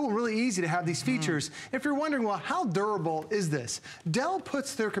really cool, really easy to have these features. If you're wondering, well, how durable is this? Dell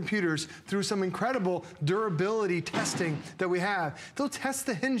puts their computers through some incredible durability testing that we have. They'll test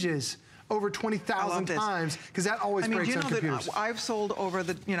the hinges over 20,000 times, because that always breaks on computers. I've sold over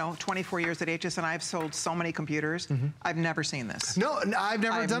the 24 years at HSN, I've sold so many computers. I've never seen this. No, I've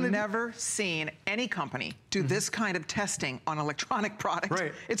never done it. I've never seen any company do this kind of testing on electronic products.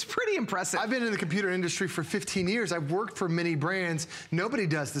 Right. It's pretty impressive. I've been in the computer industry for 15 years. I've worked for many brands. Nobody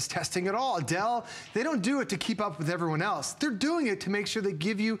does this testing at all. Dell, they don't do it to keep up with everyone else. They're doing it to make sure they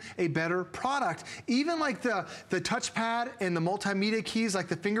give you a better product. Even like the touchpad and the multimedia keys, like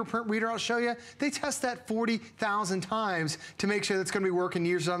the fingerprint reader I'll show you, they test that 40,000 times to make sure that's going to be working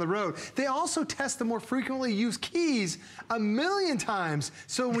years down the road. They also test the more frequently used keys 1,000,000 times.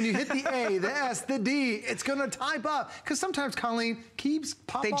 So when you hit the A, the S, the D, it's going to type up. Because sometimes, Colleen, keys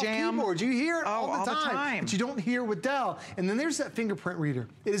pop off keyboards. You hear it all the time. But you don't hear with Dell. And then there's that fingerprint reader.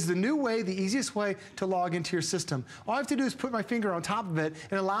 It is the new way, the easiest way to log into your system. All I have to do is put my finger on top of it,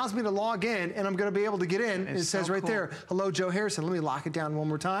 and it allows me to log in, and I'm going to be able to get in. It says right there, hello, Joe Harrison. Let me lock it down one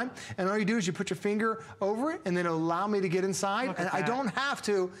more time. And all you do is you put your finger over it, and then it'll allow me to get inside. And I don't have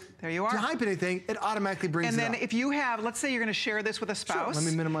to type anything. It automatically brings it up. And then if you have, let's say you're going to share this with a spouse. Let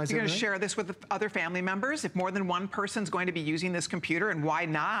me minimize it. You're going to share this with other family members. If more than one person's going to be using this computer, and why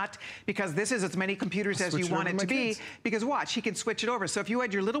not? Because this is as many computers as you want it to be. Because watch, he can switch it over. So if you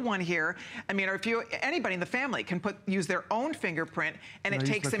had your little one here, I mean, or if anybody in the family can use their own fingerprint, and it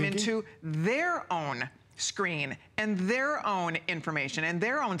takes them into their own screen and their own information and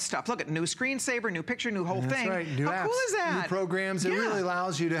their own stuff. Look at new screensaver, new picture, new whole thing. Right. New How cool is that? New programs. It really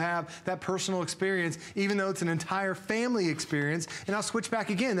allows you to have that personal experience, even though it's an entire family experience. And I'll switch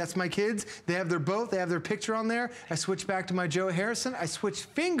back again. That's my kids. They have their boat. They have their picture on there. I switch back to my Joe Harrison. I switch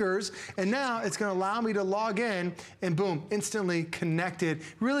fingers, and now it's going to allow me to log in, and boom, instantly connected.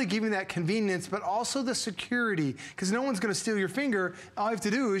 Really giving that convenience, but also the security, because no one's going to steal your finger. All you have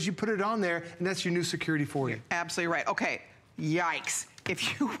to do is you put it on there, and that's your new security for you. You're absolutely right. Okay, yikes.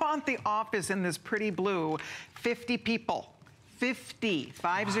 if you want the office in this pretty blue, 50 people. 50,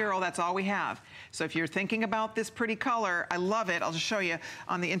 50, that's all we have. So if you're thinking about this pretty color, I love it. I'll just show you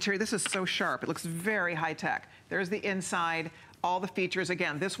on the interior. This is so sharp. It looks very high tech. There's the inside. All the features.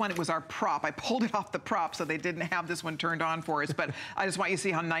 Again, this one, it was our prop. I pulled it off the prop so they didn't have this one turned on for us, but I just want you to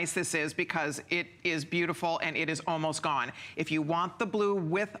see how nice this is because it is beautiful and it is almost gone. If you want the blue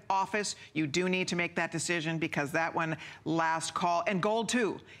with office, you do need to make that decision because that one last call. And gold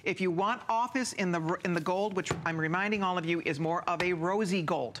too. If you want office in the gold, which I'm reminding all of you is more of a rosy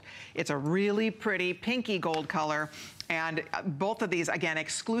gold. It's a really pretty pinky gold color. And both of these, again,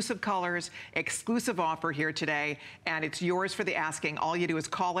 exclusive colors, exclusive offer here today, and it's yours for the asking. All you do is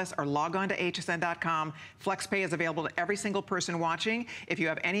call us or log on to hsn.com. FlexPay is available to every single person watching. If you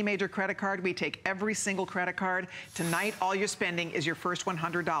have any major credit card, we take every single credit card. Tonight, all you're spending is your first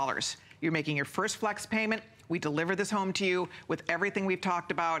 $100. You're making your first flex payment. We deliver this home to you with everything we've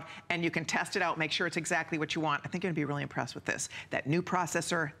talked about, and you can test it out, make sure it's exactly what you want. I think you're gonna be really impressed with this. That new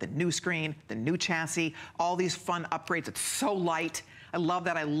processor, the new screen, the new chassis, all these fun upgrades. It's so light. I love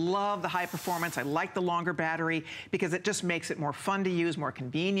that. I love the high performance. I like the longer battery because it just makes it more fun to use, more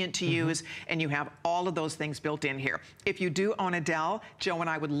convenient to use, and you have all of those things built in here. If you do own a Dell, Joe and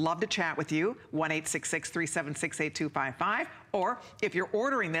I would love to chat with you, 1-866-376-8255. Or if you're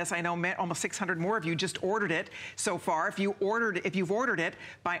ordering this, I know almost 600 more of you just ordered it so far. If you've ordered it,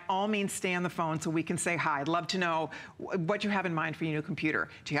 by all means stay on the phone so we can say hi. I'd love to know what you have in mind for your new computer.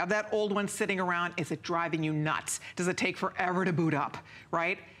 Do you have that old one sitting around? Is it driving you nuts? Does it take forever to boot up,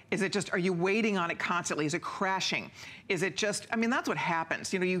 right? Is it just, are you waiting on it constantly? Is it crashing? Is it just, I mean, that's what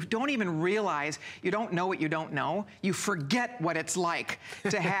happens. You know, you don't even realize, you don't know what you don't know. You forget what it's like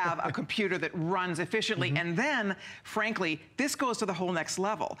to have a computer that runs efficiently. And then, frankly, this goes to the whole next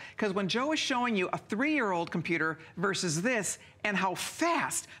level. Because when Joe is showing you a 3-year-old computer versus this, and how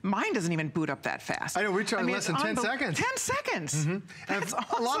fast, mine doesn't even boot up that fast. I know, we tried in less than 10 seconds. 10 seconds. That's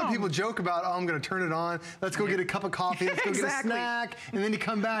awesome. A lot of people joke about, oh, I'm gonna turn it on, let's go get a cup of coffee, let's go get a snack, and then you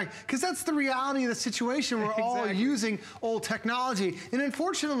come back. Because that's the reality of the situation. We're all using old technology. And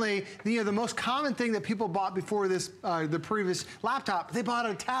unfortunately, the most common thing that people bought before this, the previous laptop, they bought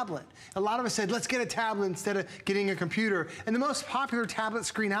a tablet. A lot of us said, let's get a tablet instead of getting a computer. And the most popular tablet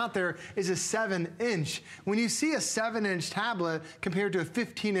screen out there is a 7-inch. When you see a 7-inch tablet compared to a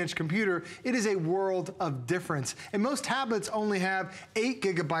 15-inch computer, it is a world of difference. And most tablets only have 8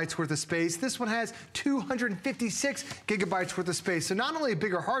 gigabytes worth of space. This one has 256 gigabytes worth of space. So not only a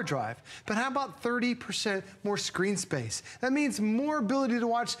bigger hard drive, but how about 30% more screen space? That means more ability to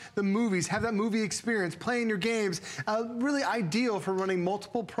watch the movies, have that movie experience, playing your games, really ideal for running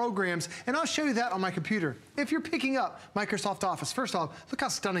multiple programs. And I'll show you that on my computer. If you're picking up Microsoft Office, first off, look how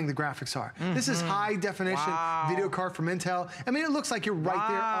stunning the graphics are. This is high definition video card from Intel. I mean, it looks like you're right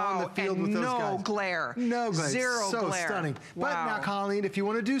there on the field with those guys. No glare. No glare. Zero so glare. Stunning. But now, Colleen, if you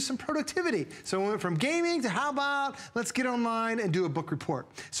want to do some productivity, so we went from gaming to how about let's get online and do a book report.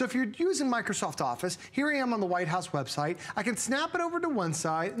 So if you're using Microsoft Office, here I am on the White House website. I can snap it over to one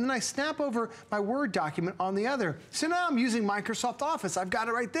side, and then I snap over my Word document on the other. So now I'm using Microsoft Office. I've got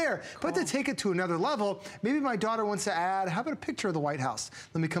it right there. Cool. But to take it to another level, maybe my daughter wants to add, how about a picture of the White House?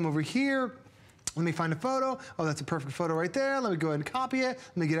 Let me come over here. Let me find a photo. Oh, that's a perfect photo right there. Let me go ahead and copy it.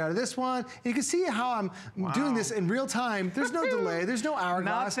 Let me get out of this one. And you can see how I'm doing this in real time. There's no delay. There's no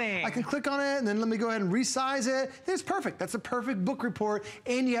hourglass. Nothing. I can click on it, and then let me go ahead and resize it. It's perfect. That's a perfect book report,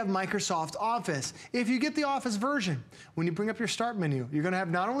 and you have Microsoft Office. If you get the Office version, when you bring up your Start menu, you're going to have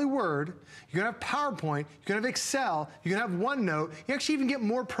not only Word, you're going to have PowerPoint, you're going to have Excel, you're going to have OneNote. You actually even get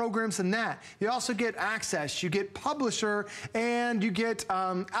more programs than that. You also get Access, you get Publisher, and you get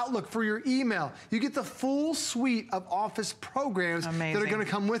Outlook for your email. You get the full suite of Office programs that are going to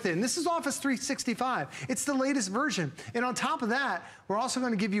come with it. And this is Office 365. It's the latest version. And on top of that, we're also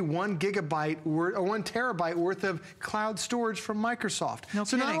going to give you 1 gigabyte or 1 terabyte worth of cloud storage from Microsoft. No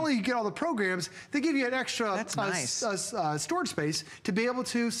so kidding. not only you get all the programs, they give you an extra nice. storage space to be able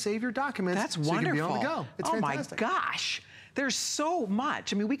to save your documents. That's so wonderful. You can be on the go. It's fantastic. My gosh. There's so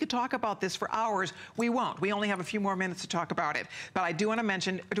much. I mean, we could talk about this for hours. We won't. We only have a few more minutes to talk about it. But I do want to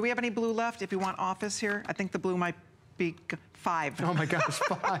mention, do we have any blue left if you want Office here? I think the blue might be 5. Oh my gosh,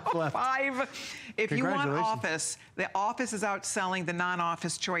 5 left. 5. If you want Office, the Office is outselling the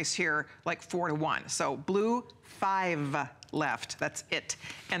non-Office choice here like 4-1. So blue, 5 left. That's it.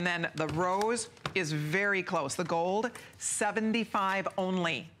 And then the rose is very close. The gold, 75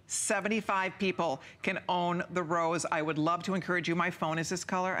 only. 75 people can own the Rose. I would love to encourage you. My phone is this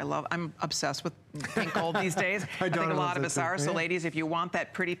color. I'm obsessed with pink gold these days. I think a lot of us are. So ladies, if you want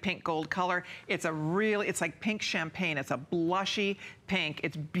that pretty pink gold color, it's like pink champagne. It's a blushy pink.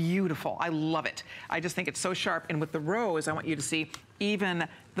 It's beautiful. I love it. I just think it's so sharp. And with the Rose, I want you to see even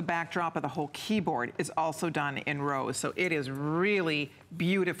the backdrop of the whole keyboard is also done in Rose. So it is really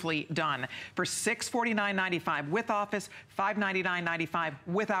beautifully done. For $649.95 with Office, $599.95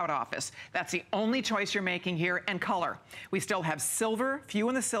 without Office. That's the only choice you're making here. And color. We still have silver, few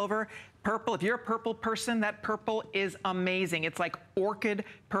in the silver. Purple, if you're a purple person, that purple is amazing. It's like orchid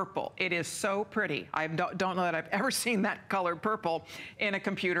purple. It is so pretty. I don't know that I've ever seen that color purple in a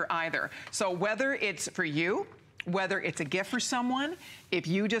computer either. So whether it's for you, whether it's a gift for someone, if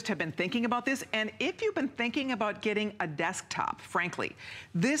you just have been thinking about this, and if you've been thinking about getting a desktop, frankly,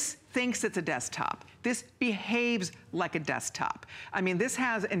 this thinks it's a desktop. This behaves like a desktop. I mean, this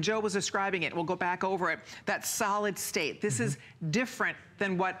has, and Joe was describing it, we'll go back over it, that solid state. This is different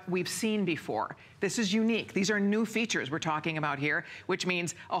than what we've seen before. This is unique. These are new features we're talking about here, which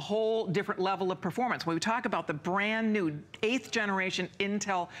means a whole different level of performance. When we talk about the brand new 8th generation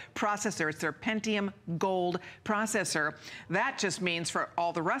Intel processor, it's their Pentium Gold processor. That just means for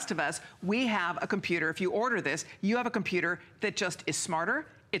all the rest of us, we have a computer. If you order this, you have a computer that just is smarter.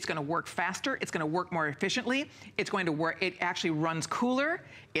 It's going to work faster. It's going to work more efficiently. It's going to work. It actually runs cooler.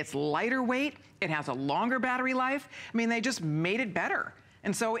 It's lighter weight. It has a longer battery life. I mean, they just made it better.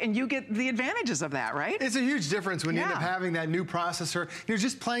 And so, and you get the advantages of that, right? It's a huge difference when you end up having that new processor. You're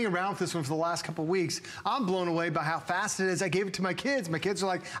just playing around with this one for the last couple of weeks. I'm blown away by how fast it is. I gave it to my kids. My kids are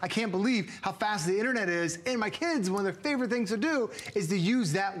like, I can't believe how fast the internet is. And my kids, one of their favorite things to do is to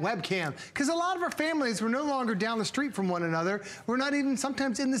use that webcam. Because a lot of our families, we're no longer down the street from one another. We're not even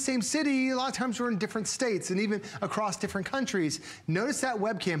sometimes in the same city. A lot of times we're in different states and even across different countries. Notice that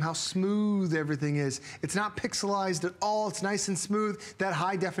webcam, how smooth everything is. It's not pixelized at all. It's nice and smooth. That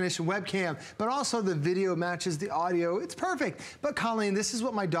high definition webcam, but also the video matches the audio. It's perfect. But Colleen, this is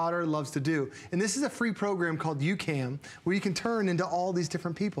what my daughter loves to do. And this is a free program called YouCam, where you can turn into all these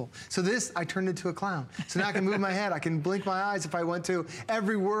different people. So this, I turned into a clown. So now I can move my head. I can blink my eyes if I want to.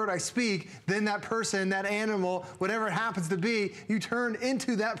 Every word I speak, then that person, that animal, whatever it happens to be, you turn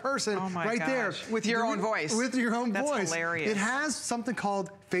into that person there. With your own voice. With your own voice. That's hilarious. It has something called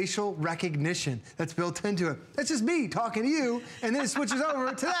facial recognition that's built into it. That's just me talking to you, and then it switches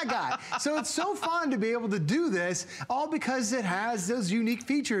over to that guy. So it's so fun to be able to do this, all because it has those unique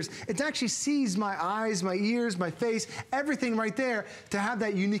features. It actually sees my eyes, my ears, my face, everything right there to have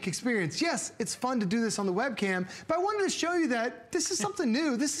that unique experience. Yes, it's fun to do this on the webcam, but I wanted to show you that this is something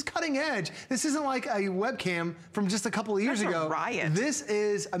new. This is cutting edge. This isn't like a webcam from just a couple of years ago. That's a riot. This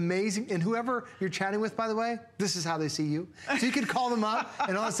is amazing. And whoever you're chatting with, by the way, this is how they see you. So you could call them up,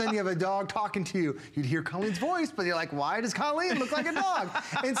 and all of a sudden you have a dog talking to you. You'd hear Colleen's voice, but you're like, why does Colleen look like a dog?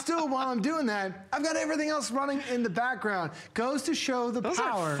 And still, while I'm doing that, I've got everything else running in the background. Goes to show the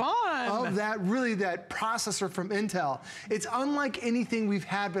power of that, really, that processor from Intel. It's unlike anything we've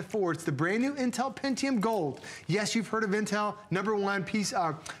had before. It's the brand new Intel Pentium Gold. Yes, you've heard of Intel,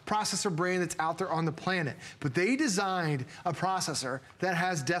 #1 processor brand that's out there on the planet. But they designed a processor that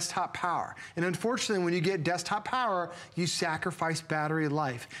has desktop power. And unfortunately, when you get desktop power, you sacrifice battery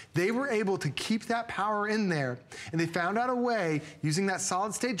life. They were able to keep that power in there, and they found out a way, using that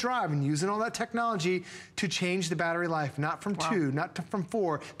solid state drive and using all that technology, to change the battery life, not from 2, not from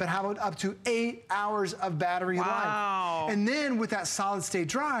 4, but how about up to 8 hours of battery life. And then with that solid state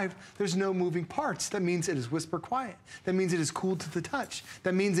drive, there's no moving parts. That means it is whisper quiet. That means it is cool to the touch.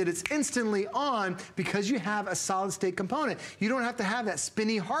 That means that it's instantly on because you have a solid state component. You don't have to have that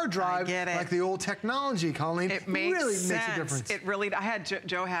spinny hard drive like the old technology, Colleen. It really makes a difference. It really, I had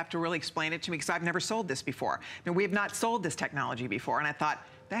Joe have to really explain it to me because I've never sold this before. I mean, we have not sold this technology before, and I thought,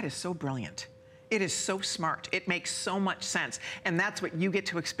 that is so brilliant. It is so smart. It makes so much sense. And that's what you get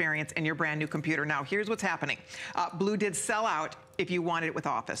to experience in your brand new computer. Now, here's what's happening. Blue did sell out if you wanted it with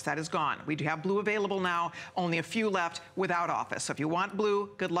Office. That is gone. We do have blue available now, only a few left without Office. So if you want blue,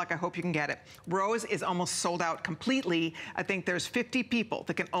 good luck, I hope you can get it. Rose is almost sold out completely. I think there's 50 people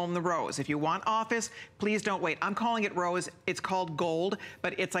that can own the Rose. If you want Office, please don't wait. I'm calling it Rose. It's called Gold,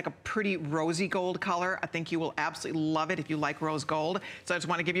 but it's like a pretty rosy gold color. I think you will absolutely love it if you like rose gold. So I just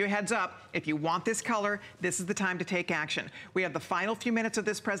want to give you a heads up. If you want this color, this is the time to take action. We have the final few minutes of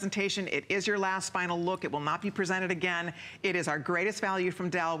this presentation. It is your last final look. It will not be presented again. It is our greatest value from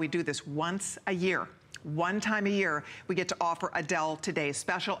Dell. We do this once a year. One time a year, we get to offer a Dell Today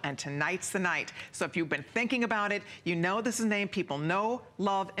Special, and tonight's the night. So if you've been thinking about it, you know this is a name people know,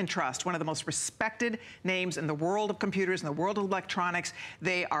 love, and trust. One of the most respected names in the world of computers, in the world of electronics.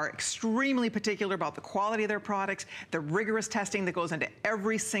 They are extremely particular about the quality of their products, the rigorous testing that goes into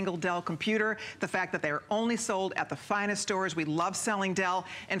every single Dell computer, the fact that they are only sold at the finest stores. We love selling Dell,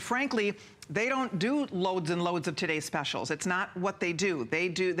 and frankly, they don't do loads and loads of today's specials. It's not what they do.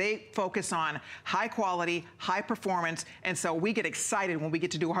 They focus on high quality, high performance, and so we get excited when we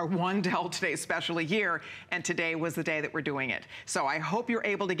get to do our one Dell Today Special a year, and today was the day that we're doing it. So I hope you're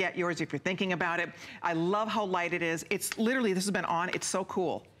able to get yours if you're thinking about it. I love how light it is. It's literally, this has been on, it's so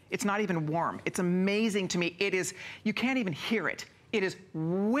cool. It's not even warm. It's amazing to me. It is, you can't even hear it. It is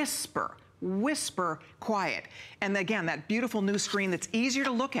whisper quiet. And again, that beautiful new screen that's easier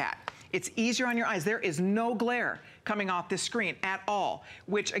to look at. It's easier on your eyes. There is no glare coming off this screen at all,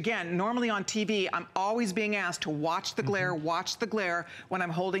 which again, normally on TV, I'm always being asked to watch the glare when I'm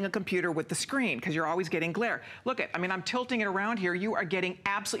holding a computer with the screen, because you're always getting glare. Look at, I mean, I'm tilting it around here. You are getting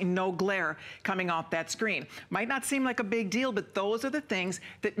absolutely no glare coming off that screen. Might not seem like a big deal, but those are the things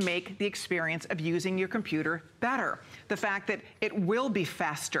that make the experience of using your computer better. The fact that it will be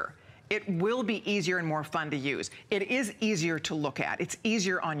faster. It will be easier and more fun to use. It is easier to look at. It's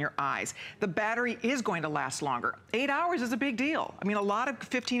easier on your eyes. The battery is going to last longer. 8 hours is a big deal. I mean, a lot of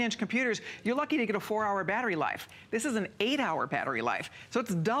 15-inch computers, you're lucky to get a 4-hour battery life. This is an 8-hour battery life. So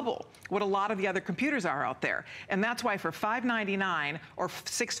it's double what a lot of the other computers are out there. And that's why for $599 or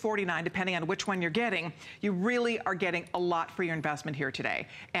 $649, depending on which one you're getting, you really are getting a lot for your investment here today.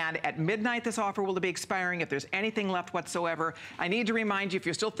 And at midnight, this offer will be expiring. If there's anything left whatsoever, I need to remind you, if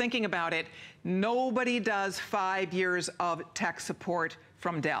you're still thinking about it, nobody does 5 years of tech support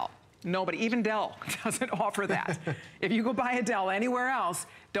from Dell. Nobody, even Dell doesn't offer that. If you go buy a Dell anywhere else,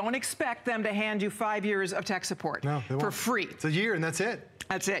 don't expect them to hand you 5 years of tech support for free. It's a year and that's it.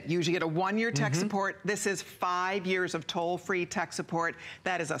 That's it. You usually get a 1-year tech support. This is 5 years of toll-free tech support.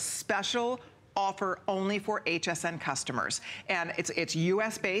 That is a special offer only for HSN customers. And it's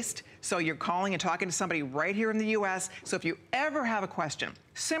US based, so you're calling and talking to somebody right here in the US. So if you ever have a question,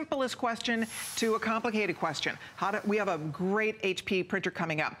 simplest question to a complicated question, we have a great HP printer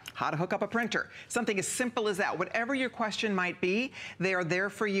coming up, how to hook up a printer, something as simple as that. Whatever your question might be, they are there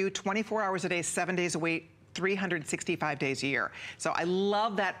for you 24 hours a day, 7 days a week, 365 days a year. So I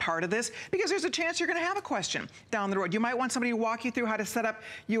love that part of this, because there's a chance you're gonna have a question down the road. You might want somebody to walk you through how to set up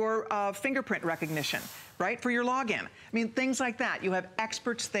your fingerprint recognition, right, for your login. I mean, things like that. You have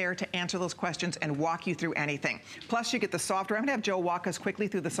experts there to answer those questions and walk you through anything. Plus, you get the software. I'm gonna have Joe walk us quickly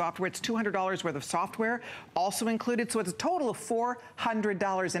through the software. It's $200 worth of software also included, so it's a total of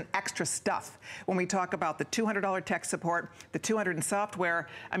 $400 in extra stuff. When we talk about the $200 tech support, the $200 in software,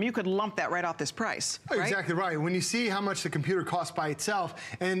 I mean, you could lump that right off this price, right? Exactly right. When you see how much the computer costs by itself,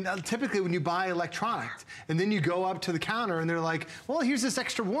 and typically when you buy electronics, and then you go up to the counter and they're like, well, here's this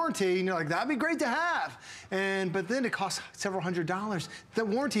extra warranty, and you're like, that'd be great to have. But then it costs several $100s. The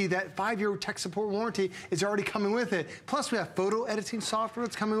warranty, that 5-year tech support warranty, is already coming with it. Plus, we have photo editing software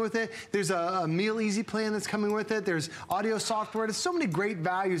that's coming with it. There's a meal easy plan that's coming with it. There's audio software. There's so many great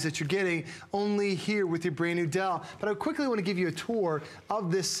values that you're getting only here with your brand new Dell. But I quickly want to give you a tour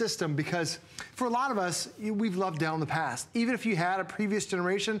of this system, because for a lot of us, we've loved Dell in the past. Even if you had a previous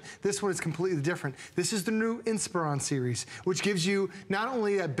generation, this one is completely different. This is the new Inspiron series, which gives you not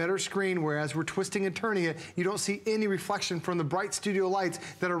only a better screen, whereas we're twisting and turning it, you don't see any reflection from the bright studio lights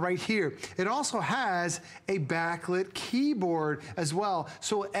that are right here. It also has a backlit keyboard as well,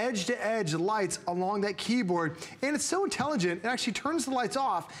 so edge-to-edge lights along that keyboard. And it's so intelligent, it actually turns the lights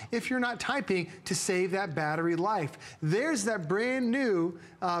off if you're not typing to save that battery life. There's that brand new,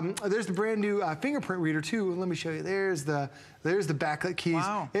 fingerprint reader too. Let me show you. There's the backlit keys.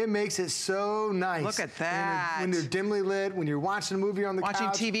 Wow. It makes it so nice. Look at that. When they're dimly lit, when you're watching a movie on the couch.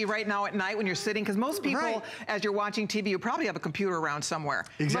 Watching TV right now at night when you're sitting, because most people, as you're watching TV, you probably have a computer around somewhere.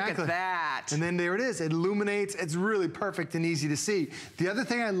 Exactly. Look at that. And then there it is. It illuminates. It's really perfect and easy to see. The other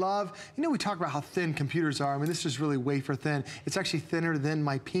thing I love, you know, we talk about how thin computers are. I mean, this is really wafer thin. It's actually thinner than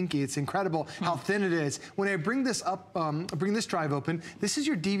my pinky. It's incredible how thin it is. When I bring this up, bring this drive open, this is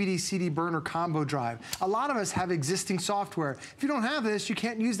your DVD CD burner combo drive. A lot of us have existing software. If you don't have this, you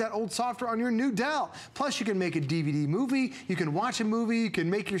can't use that old software on your new Dell. Plus, you can make a DVD movie, you can watch a movie, you can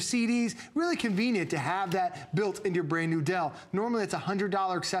make your CDs. Really convenient to have that built into your brand new Dell. Normally, it's a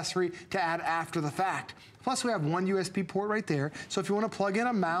 $100 accessory to add after the fact. Plus, we have one USB port right there. So if you want to plug in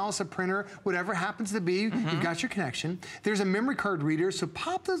a mouse, a printer, whatever it happens to be, you've got your connection. There's a memory card reader, so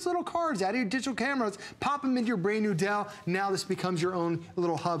pop those little cards out of your digital cameras, pop them into your brand new Dell. Now this becomes your own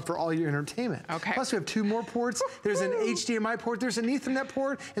little hub for all your entertainment. Okay. Plus, we have 2 more ports. There's an HDMI port, there's an Ethernet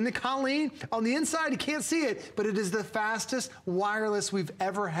port, and the Colleen, on the inside, you can't see it, but it is the fastest wireless we've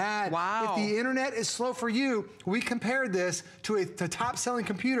ever had. Wow. If the internet is slow for you, we compared this to a top-selling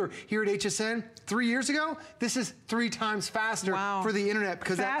computer here at HSN 3 years ago. This is 3 times faster for the internet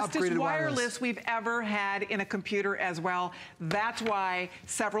because that upgraded fastest wireless. wireless we've ever had in a computer as well. That's why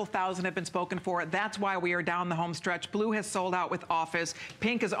several thousand have been spoken for. That's why we are down the home stretch. Blue has sold out with Office.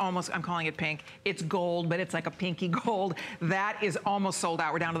 Pink is almost, I'm calling it pink. It's gold, but it's like a pinky gold. That is almost sold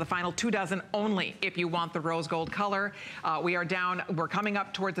out. We're down to the final 2 dozen only if you want the rose gold color. We're coming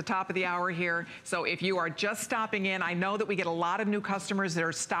up towards the top of the hour here. So if you are just stopping in, I know that we get a lot of new customers that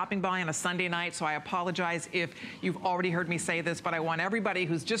are stopping by on a Sunday night, so I apologize if you've already heard me say this, but I want everybody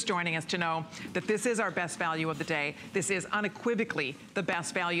who's just joining us to know that this is our best value of the day. This is unequivocally the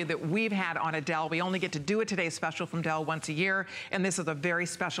best value that we've had on a Dell. We only get to do it today special from Dell once a year, and this is a very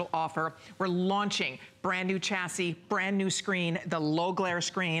special offer. We're launching brand new chassis, brand new screen, the low glare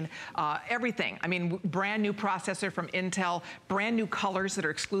screen, everything. I mean, brand new processor from Intel, brand new colors that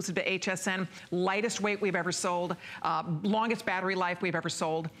are exclusive to HSN, lightest weight we've ever sold, longest battery life we've ever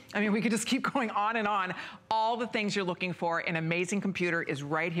sold. I mean, we could just keep going on and on. All the things you're looking for, an amazing computer is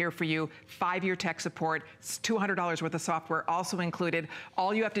right here for you. 5-year tech support, it's $200 worth of software also included.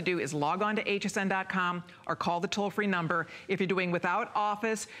 All you have to do is log on to hsn.com or call the toll-free number. If you're doing without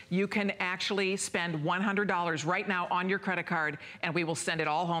Office, you can actually spend $100 right now on your credit card, and we will send it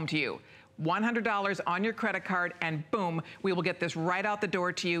all home to you. $100 on your credit card, and boom, we will get this right out the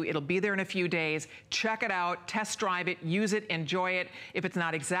door to you. It'll be there in a few days. Check it out, test drive it, use it, enjoy it. If it's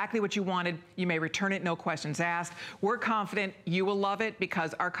not exactly what you wanted, you may return it, no questions asked. We're confident you will love it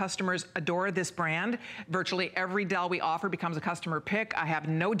because our customers adore this brand. Virtually every Dell we offer becomes a customer pick. I have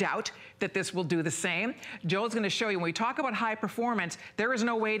no doubt that this will do the same. Joe's gonna show you, when we talk about high performance, there is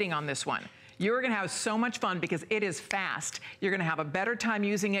no waiting on this one. You're gonna have so much fun because it is fast. You're gonna have a better time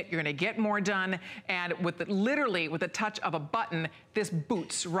using it. You're gonna get more done. And literally with the touch of a button, this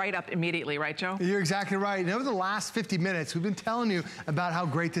boots right up immediately, right, Joe? You're exactly right. And over the last 50 minutes, we've been telling you about how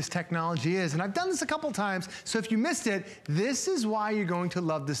great this technology is. And I've done this a couple times, so if you missed it, this is why you're going to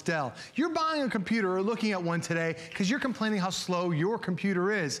love this Dell. You're buying a computer or looking at one today because you're complaining how slow your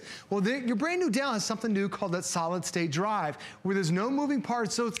computer is. Well, your brand new Dell has something new called that solid state drive, where there's no moving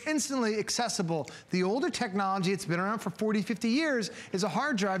parts, so it's instantly accessible. The older technology, it's been around for 40, 50 years, is a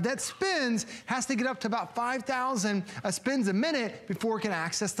hard drive that spins, has to get up to about 5,000 spins a minute before it can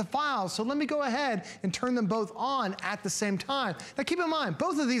access the files. So let me go ahead and turn them both on at the same time. Now keep in mind,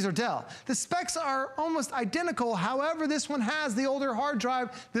 both of these are Dell. The specs are almost identical. However, this one has the older hard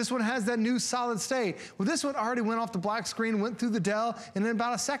drive. This one has that new solid state. Well, this one already went off the black screen, went through the Dell, and in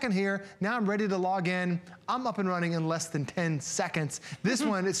about a second here, now I'm ready to log in. I'm up and running in less than 10 seconds. This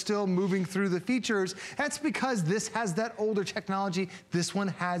one is still moving through the features. That's because this has that older technology. This one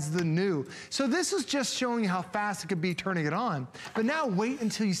has the new. So this is just showing you how fast it could be turning it on. But now wait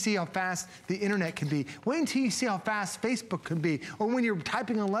until you see how fast the internet can be. Wait until you see how fast Facebook can be. Or when you're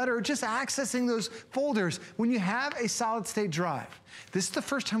typing a letter, or just accessing those folders. When you have a solid state drive, this is the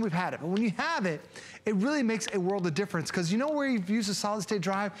first time we've had it, but when you have it, it really makes a world of difference, because you know where you've used a solid state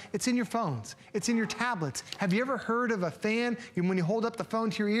drive? It's in your phones. It's in your tablets. Have you ever heard of a fan when you hold up the phone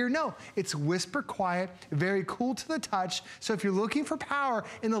to your ear? No, it's whisper quiet, very cool to the touch. So if you're looking for power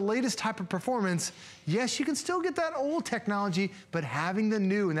in the latest type of performance, yes, you can still get that old technology, but having the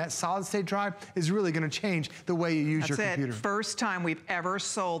new and that solid state drive is really gonna change the way you use your computer. First time we've ever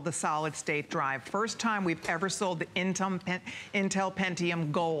sold the solid state drive. First time we've ever sold the Intel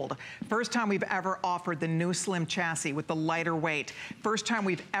Pentium Gold. First time we've ever offered the new slim chassis with the lighter weight. First time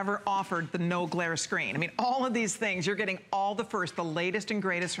we've ever offered the no glare screen. I mean, all of these things, you're getting all the first, the latest and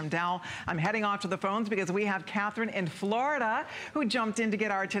greatest from Dell. I'm heading off to the phones because we have Catherine in Florida who jumped in to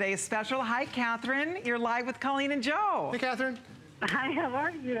get our today's special. Hi, Catherine. You're live with Colleen and Joe. Hey, Catherine. Hi, how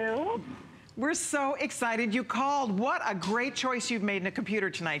are you? We're so excited you called. What a great choice you've made in a computer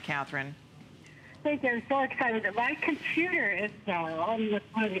tonight, Catherine. Thank you. I'm so excited. My computer is Dell. I'm with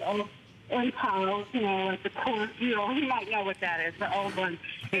one of the old Intel, you know, like the core, you might know what that is, the old one.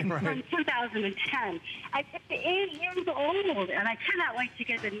 It's from 2010. I'm 58 years old, and I cannot wait to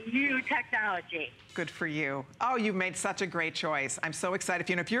get the new technology. Good for you. Oh, you've made such a great choice. I'm so excited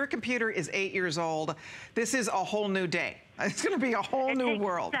for you. And if your computer is 8 years old, this is a whole new day. It's going to be a whole new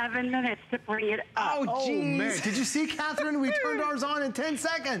world. 7 minutes to bring it up. Oh, geez. Man. Did you see, Catherine? We turned ours on in 10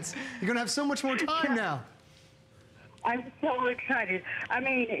 seconds. You're going to have so much more time now. I'm so excited. I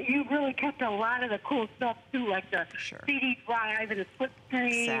mean, you really kept a lot of the cool stuff, too, like the CD drive and the split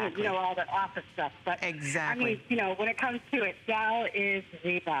screen, and, you know, all the office stuff. But, I mean, you know, when it comes to it, Dell is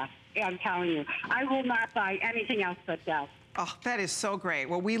the best. I'm telling you. I will not buy anything else but Dell. Oh, that is so great.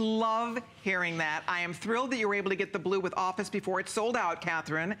 Well, we love hearing that. I am thrilled that you were able to get the blue with Office before it sold out,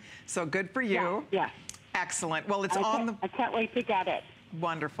 Catherine. So good for you. Yeah. Excellent. Well, it's on the... I can't wait to get it.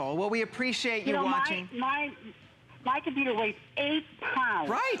 Wonderful. Well, we appreciate you watching. My computer weighs 8 pounds.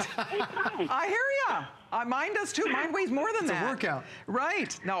 Right. 8 pounds. I hear ya. Mine does too. Mine weighs more than that. It's a workout.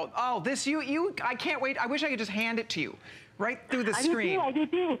 Right. No. Oh, this I can't wait. I wish I could just hand it to you. Right through the screen. I do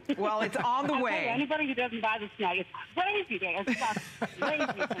too. Well, it's on the way. Anybody who doesn't buy this tonight, it's crazy. It's just crazy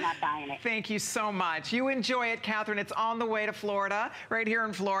for not buying it. Thank you so much. You enjoy it, Catherine. It's on the way to Florida, right here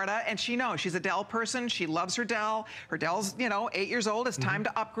in Florida. And she knows she's a Dell person. She loves her Dell. Her Dell's, you know, 8 years old. It's time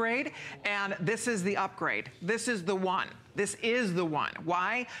to upgrade. And this is the upgrade. This is the one. This is the one.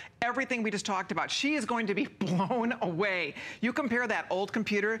 Why? Everything we just talked about. She is going to be blown away. You compare that old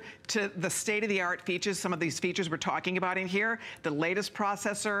computer to the state-of-the-art features, some of these features we're talking about in here, the latest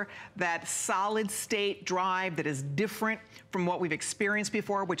processor, that solid-state drive that is different from what we've experienced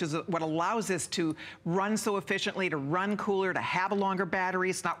before, which is what allows this to run so efficiently, to run cooler, to have a longer battery.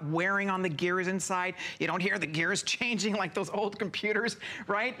 It's not wearing on the gears inside. You don't hear the gears changing like those old computers,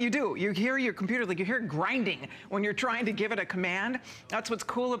 right? You do. You hear your computer, like you hear it grinding when you're trying to give it a command. That's what's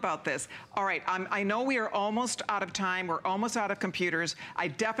cool about this. All right, I know we are almost out of time. We're almost out of computers. I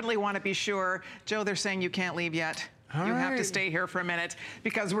definitely want to be sure. Joe, they're saying you can't leave yet. You have to stay here for a minute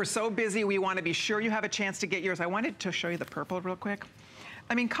because we're so busy. We want to be sure you have a chance to get yours. I wanted to show you the purple real quick.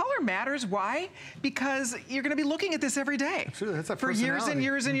 I mean, color matters. Why? Because you're going to be looking at this every day. Absolutely. That's a for years and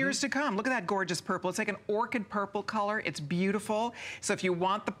years and years to come. Look at that gorgeous purple. It's like an orchid purple color. It's beautiful. So if you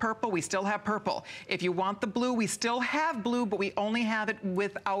want the purple, we still have purple. If you want the blue, we still have blue, but we only have it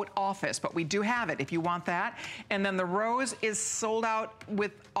without Office. But we do have it if you want that. And then the rose is sold out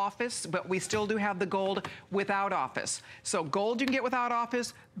with Office, but we still do have the gold without Office. So gold you can get without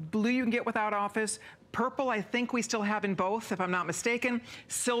Office, blue you can get without Office. Purple, I think we still have in both, if I'm not mistaken.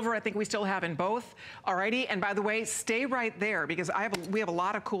 Silver, I think we still have in both. Alrighty, and by the way, stay right there because we have a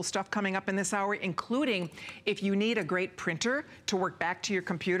lot of cool stuff coming up in this hour, including if you need a great printer to work back to your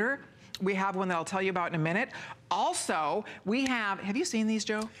computer. We have one that I'll tell you about in a minute. Also, we have you seen these,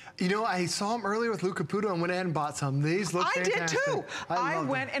 Joe? You know, I saw them earlier with Lou Caputo and went ahead and bought some. These look fantastic. I did too. I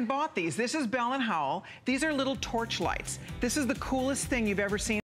went and bought these. This is Bell & Howell. These are little torch lights. This is the coolest thing you've ever seen.